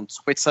TV, both on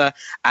Twitter.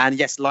 And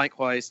yes,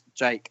 likewise,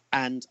 Jake.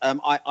 And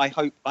I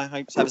hope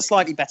to have a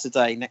slightly better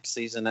day next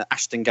season at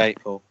Ashton Gate,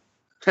 Paul.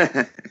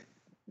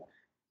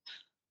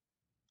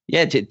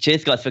 Yeah,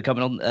 cheers guys for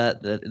coming on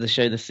the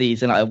show this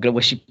season. I'm going to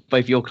wish you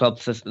both your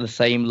clubs the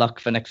same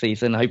luck for next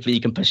season. Hopefully you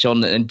can push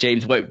on and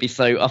James won't be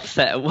so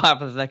upset at what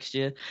happens next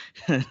year.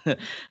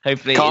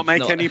 Hopefully can't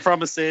make any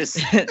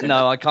promises.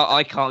 No,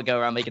 I can't go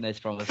around making those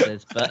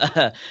promises.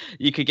 But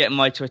you could get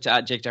my Twitter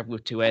at JakeJab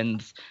with 2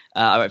 N's.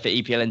 I write for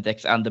EPL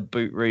Index and the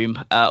Boot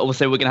Room.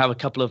 Also, we're going to have a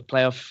couple of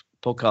playoff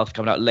podcast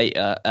coming out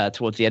later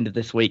towards the end of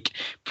this week,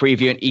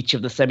 previewing each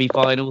of the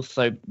semi-finals.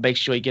 So make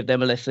sure you give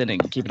them a listen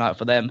and keep an eye out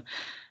for them.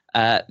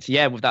 With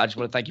that, I just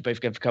want to thank you both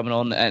again for coming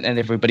on and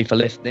everybody for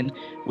listening.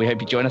 We hope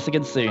you join us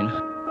again soon.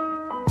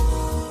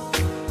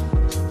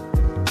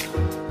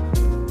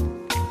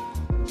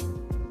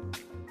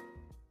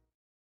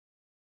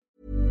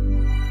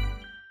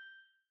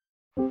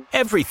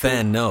 Every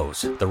fan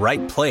knows the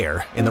right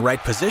player in the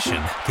right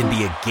position can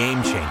be a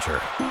game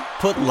changer.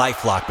 Put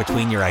LifeLock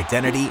between your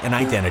identity and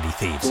identity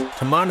thieves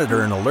to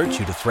monitor and alert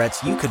you to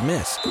threats you could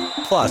miss.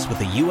 Plus, with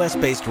a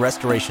U.S.-based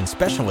restoration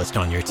specialist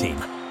on your team,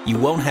 you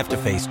won't have to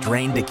face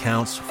drained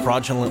accounts,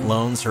 fraudulent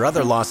loans, or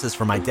other losses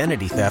from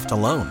identity theft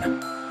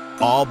alone.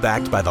 All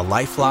backed by the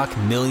LifeLock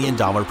 $1 Million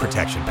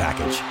Protection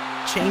Package.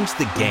 Change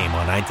the game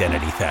on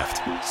identity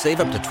theft. Save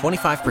up to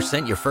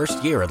 25% your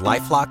first year at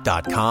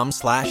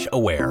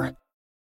LifeLock.com/aware.